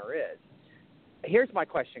top runner is. Here's my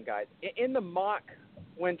question, guys. In the mock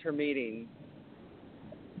winter meeting,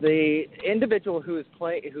 the individual who's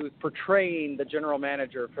portraying the general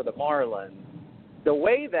manager for the Marlins, the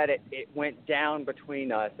way that it went down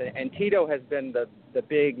between us, and Tito has been the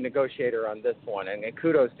big negotiator on this one, and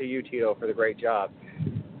kudos to you, Tito, for the great job.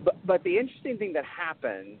 But the interesting thing that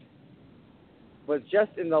happened was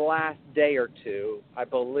just in the last day or two, I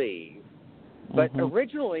believe. But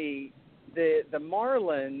originally, the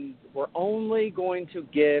Marlins were only going to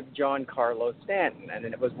give Giancarlo Stanton, and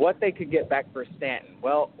it was what they could get back for Stanton.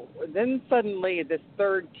 Well, then suddenly this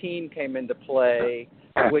third team came into play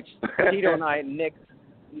which Tito and I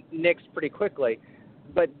nixed pretty quickly.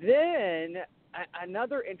 But then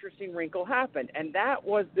another interesting wrinkle happened, and that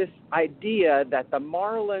was this idea that the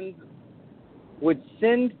Marlins would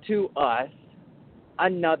send to us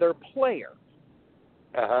another player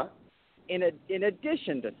in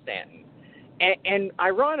addition to Stanton. And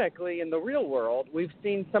ironically, in the real world, we've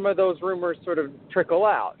seen some of those rumors sort of trickle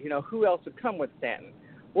out. You know, who else would come with Stanton?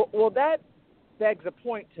 Well, that begs a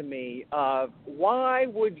point to me of why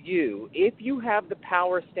would you, if you have the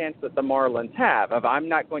power stance that the Marlins have, of I'm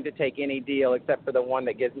not going to take any deal except for the one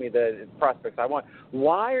that gives me the prospects I want,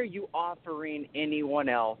 why are you offering anyone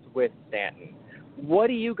else with Stanton? What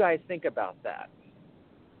do you guys think about that?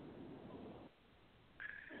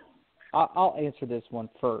 I'll answer this one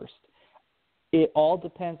first. It all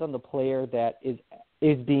depends on the player that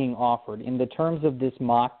is being offered. In the terms of this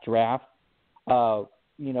mock draft, the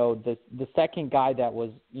second guy that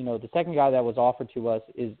was offered to us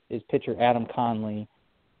is pitcher Adam Conley.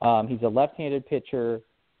 He's a left-handed pitcher.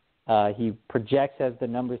 He projects as the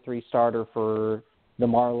number 3 starter for the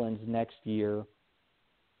Marlins next year.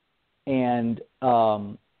 And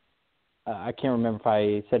I can't remember if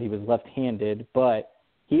I said he was left-handed, but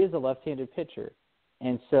he is a left-handed pitcher.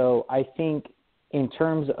 And so I think in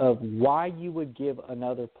terms of why you would give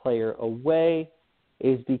another player away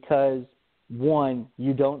is because, one,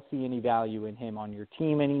 you don't see any value in him on your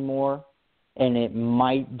team anymore, and it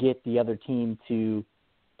might get the other team to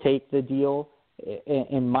take the deal.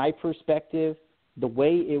 In my perspective, the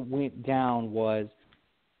way it went down was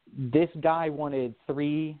this guy wanted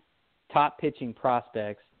 3 top pitching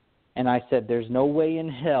prospects, and I said there's no way in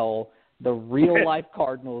hell the real-life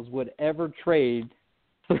Cardinals would ever trade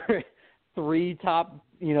 3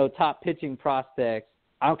 top pitching prospects.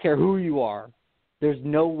 I don't care who you are. There's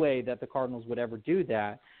no way that the Cardinals would ever do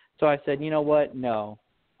that. So I said, you know what? No.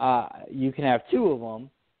 You can have 2 of them,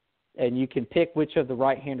 and you can pick which of the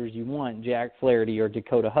right-handers you want, Jack Flaherty or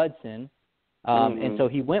Dakota Hudson. And so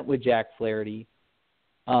he went with Jack Flaherty,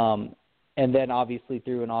 and then obviously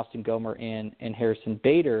threw in Austin Gomer and Harrison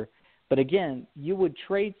Bader. But again, you would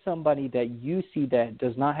trade somebody that you see that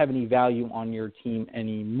does not have any value on your team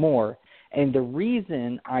anymore. And the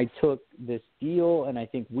reason I took this deal, and I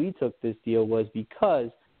think we took this deal, was because,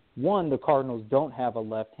 one, the Cardinals don't have a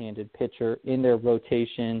left-handed pitcher in their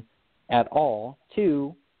rotation at all.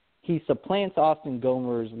 2, he supplants Austin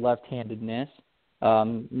Gomer's left-handedness.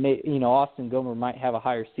 Austin Gomer might have a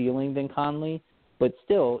higher ceiling than Conley, but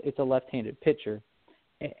still, it's a left-handed pitcher.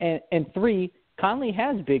 And 3, Conley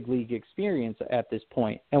has big league experience at this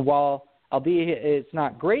point. And while, albeit it's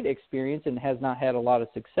not great experience and has not had a lot of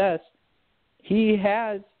success, he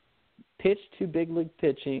has pitched to big league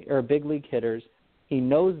pitching or big league hitters. He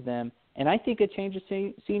knows them, and I think a change of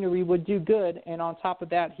scenery would do good. And on top of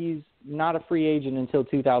that, he's not a free agent until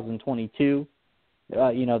 2022.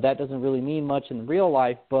 That doesn't really mean much in real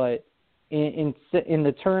life, but in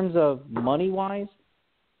the terms of money-wise,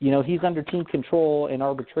 he's under team control and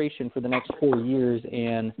arbitration for the next 4 years,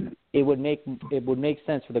 and it would make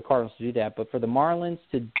sense for the Cardinals to do that. But for the Marlins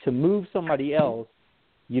to move somebody else,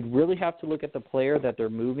 you'd really have to look at the player that they're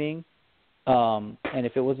moving. And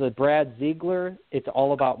if it was a Brad Ziegler, it's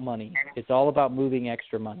all about money. It's all about moving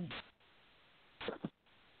extra money.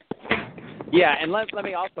 Yeah, and let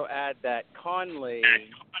me also add that Conley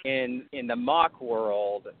in the mock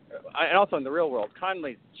world, and also in the real world,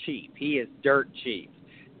 Conley's cheap. He is dirt cheap.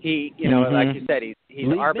 He, like you said, he's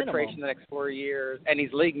arbitration the next 4 years, and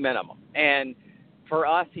he's league minimum. And for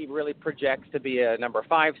us, he really projects to be a number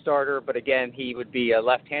 5 starter, but again, he would be a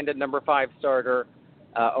left-handed number 5 starter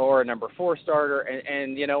or a number 4 starter.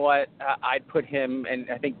 And you know what? I'd put him, and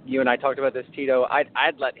I think you and I talked about this, Tito.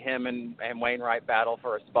 I'd let him and Wainwright battle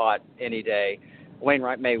for a spot any day.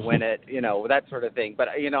 Wainwright may win it, that sort of thing. But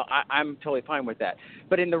I'm totally fine with that.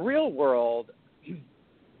 But in the real world.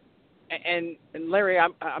 And Larry,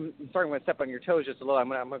 I'm sorry, I'm going to step on your toes just a little. I'm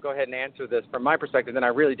going to go ahead and answer this from my perspective, and I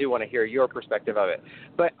really do want to hear your perspective of it.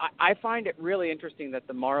 But I find it really interesting that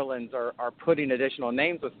the Marlins are putting additional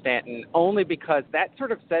names with Stanton, only because that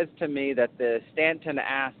sort of says to me that the Stanton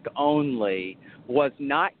ask only was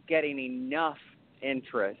not getting enough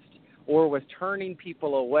interest or was turning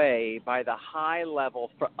people away by the high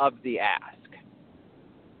level of the ask.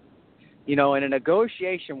 In a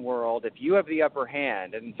negotiation world, if you have the upper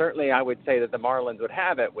hand, and certainly I would say that the Marlins would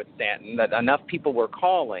have it with Stanton, that enough people were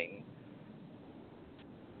calling,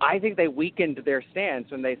 I think they weakened their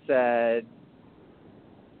stance when they said,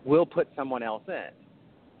 we'll put someone else in.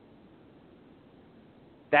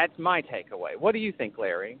 That's my takeaway. What do you think,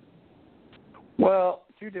 Larry? Well,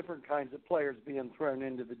 2 different kinds of players being thrown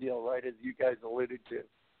into the deal, right, as you guys alluded to.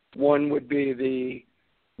 One would be the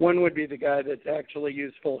One would be the guy that's actually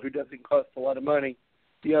useful, who doesn't cost a lot of money.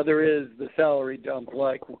 The other is the salary dump,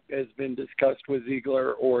 like has been discussed with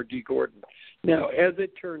Ziegler or D. Gordon. Now, as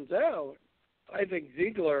it turns out, I think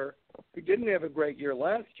Ziegler, who didn't have a great year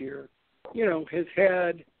last year, has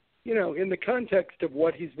had, in the context of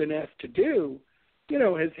what he's been asked to do,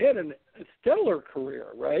 has had a stellar career,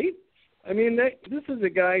 right? I mean, this is a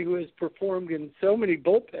guy who has performed in so many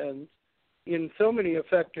bullpens in so many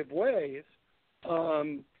effective ways,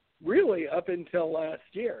 really up until last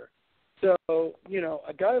year. So,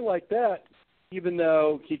 a guy like that, even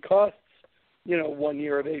though he costs, 1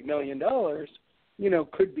 year of $8 million,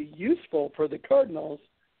 could be useful for the Cardinals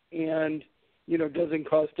and, doesn't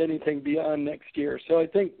cost anything beyond next year. So I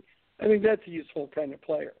think that's a useful kind of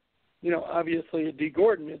player. Obviously a D.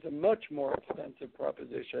 Gordon is a much more expensive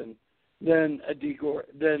proposition than a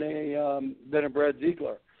Brad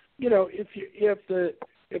Ziegler.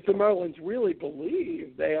 If the Marlins really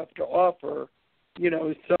believe they have to offer,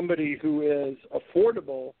 somebody who is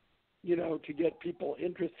affordable, to get people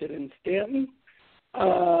interested in Stanton,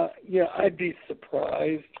 I'd be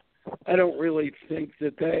surprised. I don't really think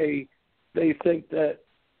that they think that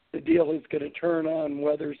the deal is going to turn on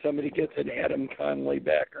whether somebody gets an Adam Conley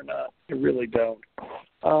back or not. I really don't.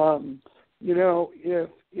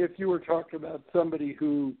 If you were talking about somebody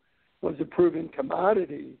who was a proven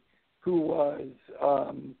commodity, who was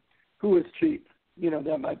cheap,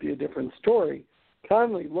 that might be a different story.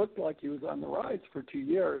 Conley looked like he was on the rise for 2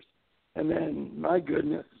 years, and then, my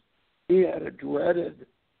goodness, he had a dreaded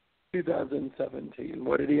 2017.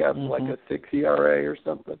 What did he have, like a 6 ERA or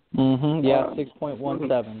something? Yeah,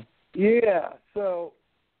 6.17. Yeah, so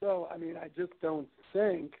I mean, I just don't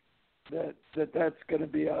think that's going to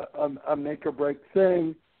be a make-or-break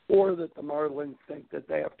thing, or that the Marlins think that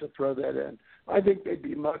they have to throw that in. I think they'd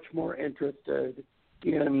be much more interested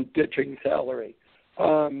in ditching salary.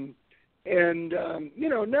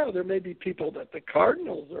 Now there may be people that the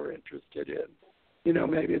Cardinals are interested in.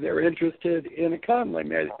 Maybe they're interested in a Conley.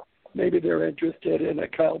 Maybe they're interested in a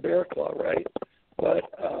Kyle Barraclough, right? But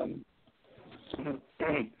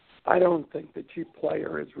I don't think the cheap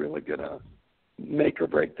player is really going to make or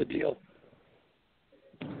break the deal.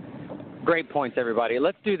 Great points, everybody.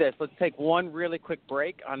 Let's do this. Let's take one really quick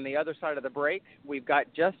break. On the other side of the break, we've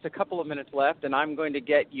got just a couple of minutes left, and I'm going to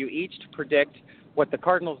get you each to predict what the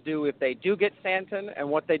Cardinals do if they do get Stanton and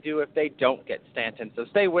what they do if they don't get Stanton. So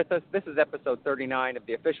stay with us. This is episode 39 of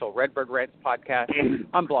the official Redbird Rants podcast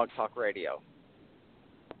on Blog Talk Radio.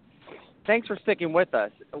 Thanks for sticking with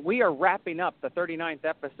us. We are wrapping up the 39th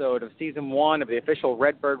episode of Season 1 of the official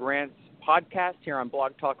Redbird Rants podcast here on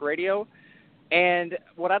Blog Talk Radio. And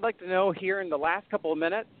what I'd like to know here in the last couple of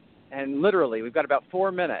minutes, and literally we've got about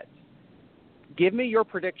 4 minutes, give me your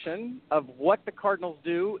prediction of what the Cardinals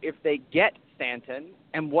do if they get Stanton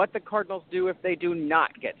and what the Cardinals do if they do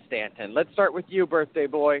not get Stanton. Let's start with you, birthday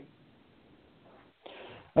boy.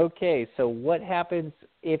 Okay, so what happens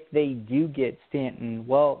if they do get Stanton?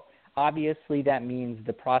 Well, obviously that means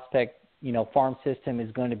the prospect, farm system is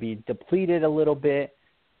going to be depleted a little bit.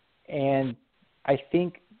 And I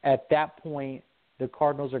think at that point, the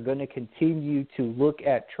Cardinals are going to continue to look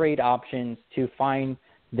at trade options to find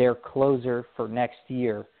their closer for next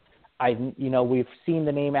year. We've seen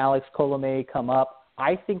the name Alex Colomé come up.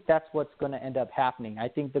 I think that's what's going to end up happening. I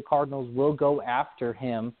think the Cardinals will go after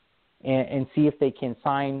him and see if they can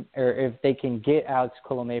sign or if they can get Alex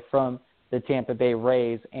Colomé from the Tampa Bay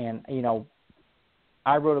Rays. And,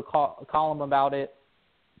 I wrote a column about it,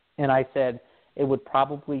 and I said it would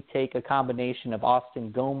probably take a combination of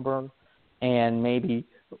Austin Gomber and maybe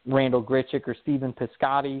Randall Grichuk or Stephen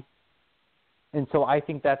Piscotty. And so I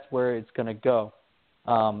think that's where it's going to go.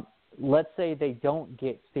 Let's say they don't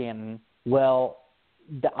get Stanton. Well,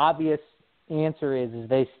 the obvious answer is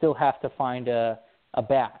they still have to find a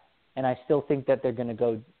bat. And I still think that they're going to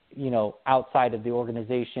go, outside of the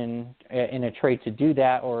organization in a trade to do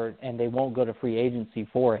that, and they won't go to free agency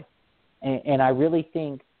for it. And I really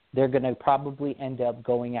think they're going to probably end up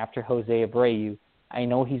going after Jose Abreu. I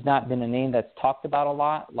know he's not been a name that's talked about a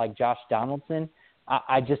lot, like Josh Donaldson.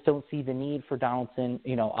 I just don't see the need for Donaldson.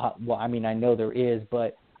 I know there is,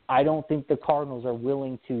 but I don't think the Cardinals are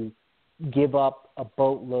willing to give up a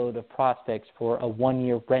boatload of prospects for a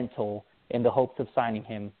one-year rental in the hopes of signing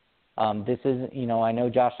him. This isn't, I know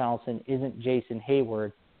Josh Donaldson isn't Jason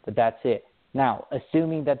Hayward, but that's it. Now,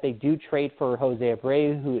 assuming that they do trade for Jose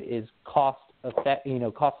Abreu, who is cost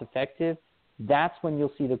effective, that's when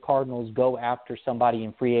you'll see the Cardinals go after somebody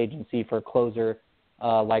in free agency for a closer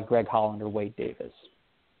like Greg Holland or Wade Davis.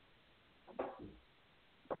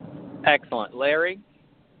 Excellent. Larry?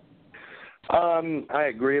 I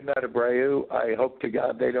agree about Abreu. I hope to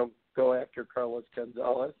God they don't go after Carlos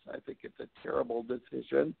Gonzalez. I think it's a terrible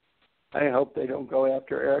decision. I hope they don't go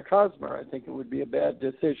after Eric Hosmer. I think it would be a bad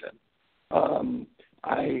decision.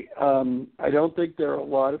 I don't think there are a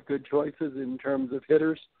lot of good choices in terms of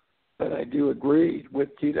hitters, but I do agree with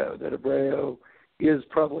Tito that Abreu is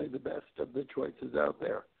probably the best of the choices out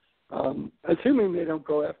there, assuming they don't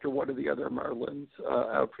go after one of the other Marlins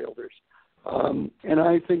outfielders. And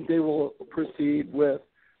I think they will proceed with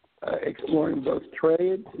exploring both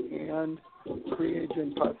trades and free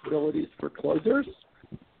agent possibilities for closers.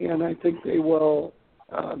 And I think they will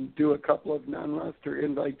do a couple of non-roster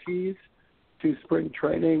invitees to spring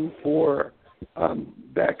training for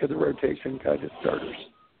back of the rotation kind of starters.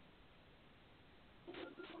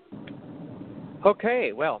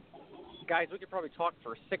 Okay, well, guys, we could probably talk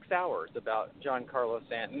for 6 hours about Giancarlo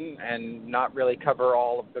Stanton and not really cover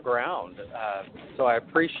all of the ground. So I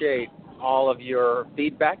appreciate all of your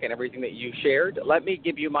feedback and everything that you shared. Let me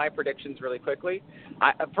give you my predictions really quickly.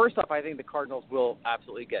 First off, I think the Cardinals will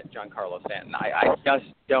absolutely get Giancarlo Stanton. I just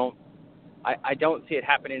don't. I don't see it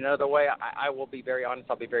happening another way. I will be very honest.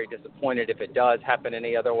 I'll be very disappointed if it does happen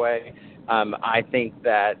any other way. I think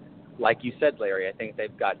that, like you said, Larry, I think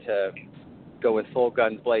they've got to go with full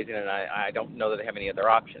guns blazing, and I don't know that they have any other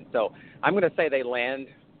option. So I'm going to say they land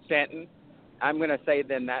Stanton. I'm going to say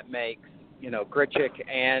then that makes, Grichuk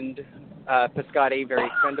and Piscotty very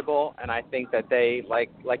expendable, and I think that they, like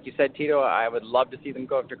you said, Tito, I would love to see them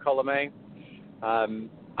go after Colomé.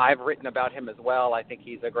 I've written about him as well. I think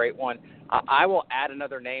he's a great one. I will add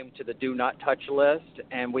another name to the do not touch list,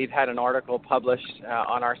 and we've had an article published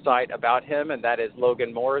on our site about him, and that is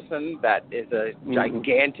Logan Morrison. That is a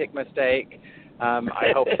gigantic mistake.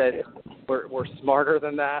 I hope that we're smarter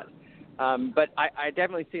than that. But I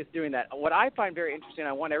definitely see us doing that. What I find very interesting,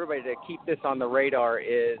 I want everybody to keep this on the radar,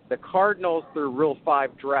 is the Cardinals through Rule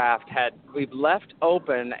 5 draft we've left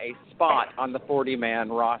open a spot on the 40-man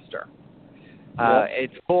roster.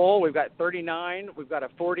 It's full. We've got 39. We've got a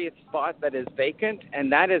 40th spot that is vacant,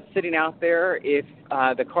 and that is sitting out there if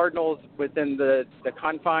the Cardinals, within the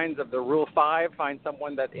confines of the Rule 5, find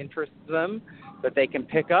someone that interests them that they can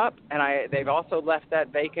pick up. And they've also left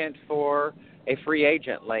that vacant for a free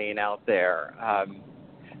agent laying out there.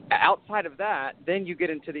 Outside of that, then you get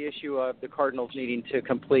into the issue of the Cardinals needing to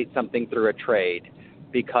complete something through a trade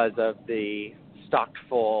because of the stocked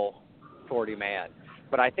full 40-man.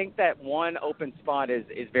 But I think that one open spot is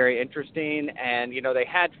very interesting, and, they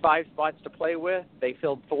had 5 spots to play with. They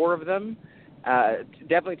filled 4 of them.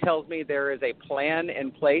 Definitely tells me there is a plan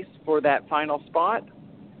in place for that final spot.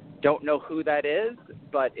 Don't know who that is,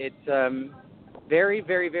 but it's very,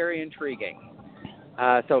 very, very intriguing.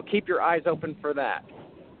 So keep your eyes open for that.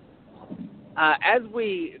 As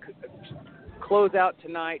we close out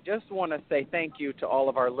tonight, just want to say thank you to all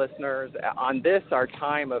of our listeners. On this, our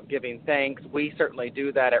time of giving thanks, we certainly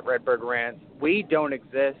do that at Redbird Rants. We don't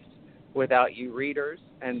exist without you readers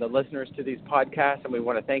and the listeners to these podcasts, and we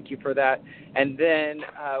want to thank you for that. And then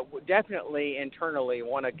definitely internally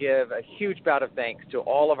want to give a huge bout of thanks to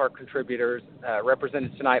all of our contributors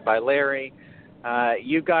represented tonight by Larry.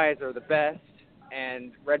 You guys are the best,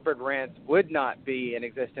 and Redbird Rants would not be in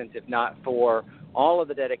existence if not for all of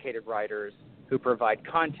the dedicated writers who provide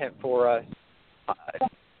content for us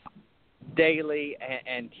daily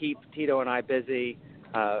and keep Tito and I busy.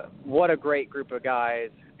 What a great group of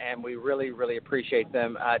guys, and we really, really appreciate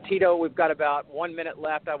them. Tito, we've got about 1 minute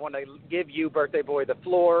left. I want to give you, Birthday Boy, the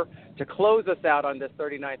floor to close us out on this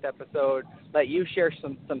 39th episode. Let you share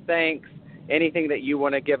some thanks, anything that you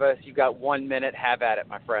want to give us. You've got 1 minute. Have at it,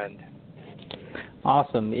 my friend.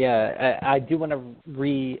 Awesome. Yeah, I do want to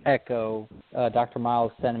re-echo Dr.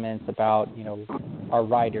 Miles' sentiments about, our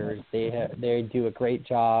writers. They do a great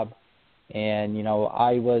job. And,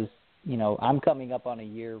 I'm coming up on a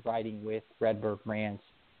year writing with Redbird Rants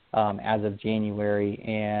as of January.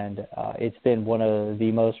 And it's been one of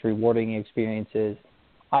the most rewarding experiences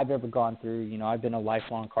I've ever gone through. I've been a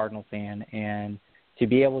lifelong Cardinal fan. And to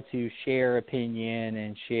be able to share opinion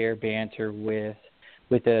and share banter with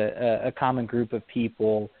a common group of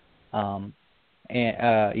people,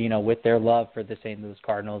 and with their love for the St. Louis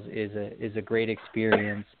Cardinals is a great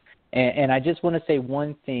experience. And I just want to say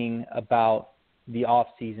one thing about the off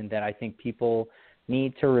season that I think people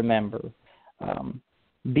need to remember.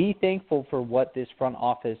 Be thankful for what this front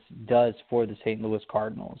office does for the St. Louis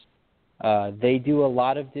Cardinals. They do a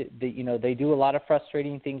lot of they do a lot of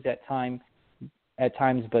frustrating things at times,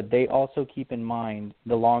 but they also keep in mind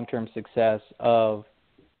the long-term success of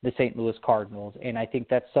the St. Louis Cardinals, and I think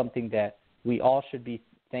that's something that we all should be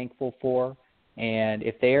thankful for. And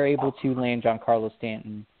if they are able to land Giancarlo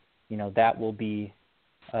Stanton, that will be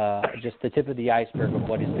just the tip of the iceberg of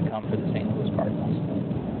what is to come for the St. Louis Cardinals.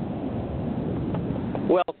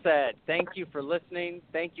 Well said. Thank you for listening.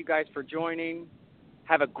 Thank you guys for joining.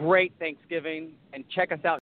 Have a great Thanksgiving, and check us out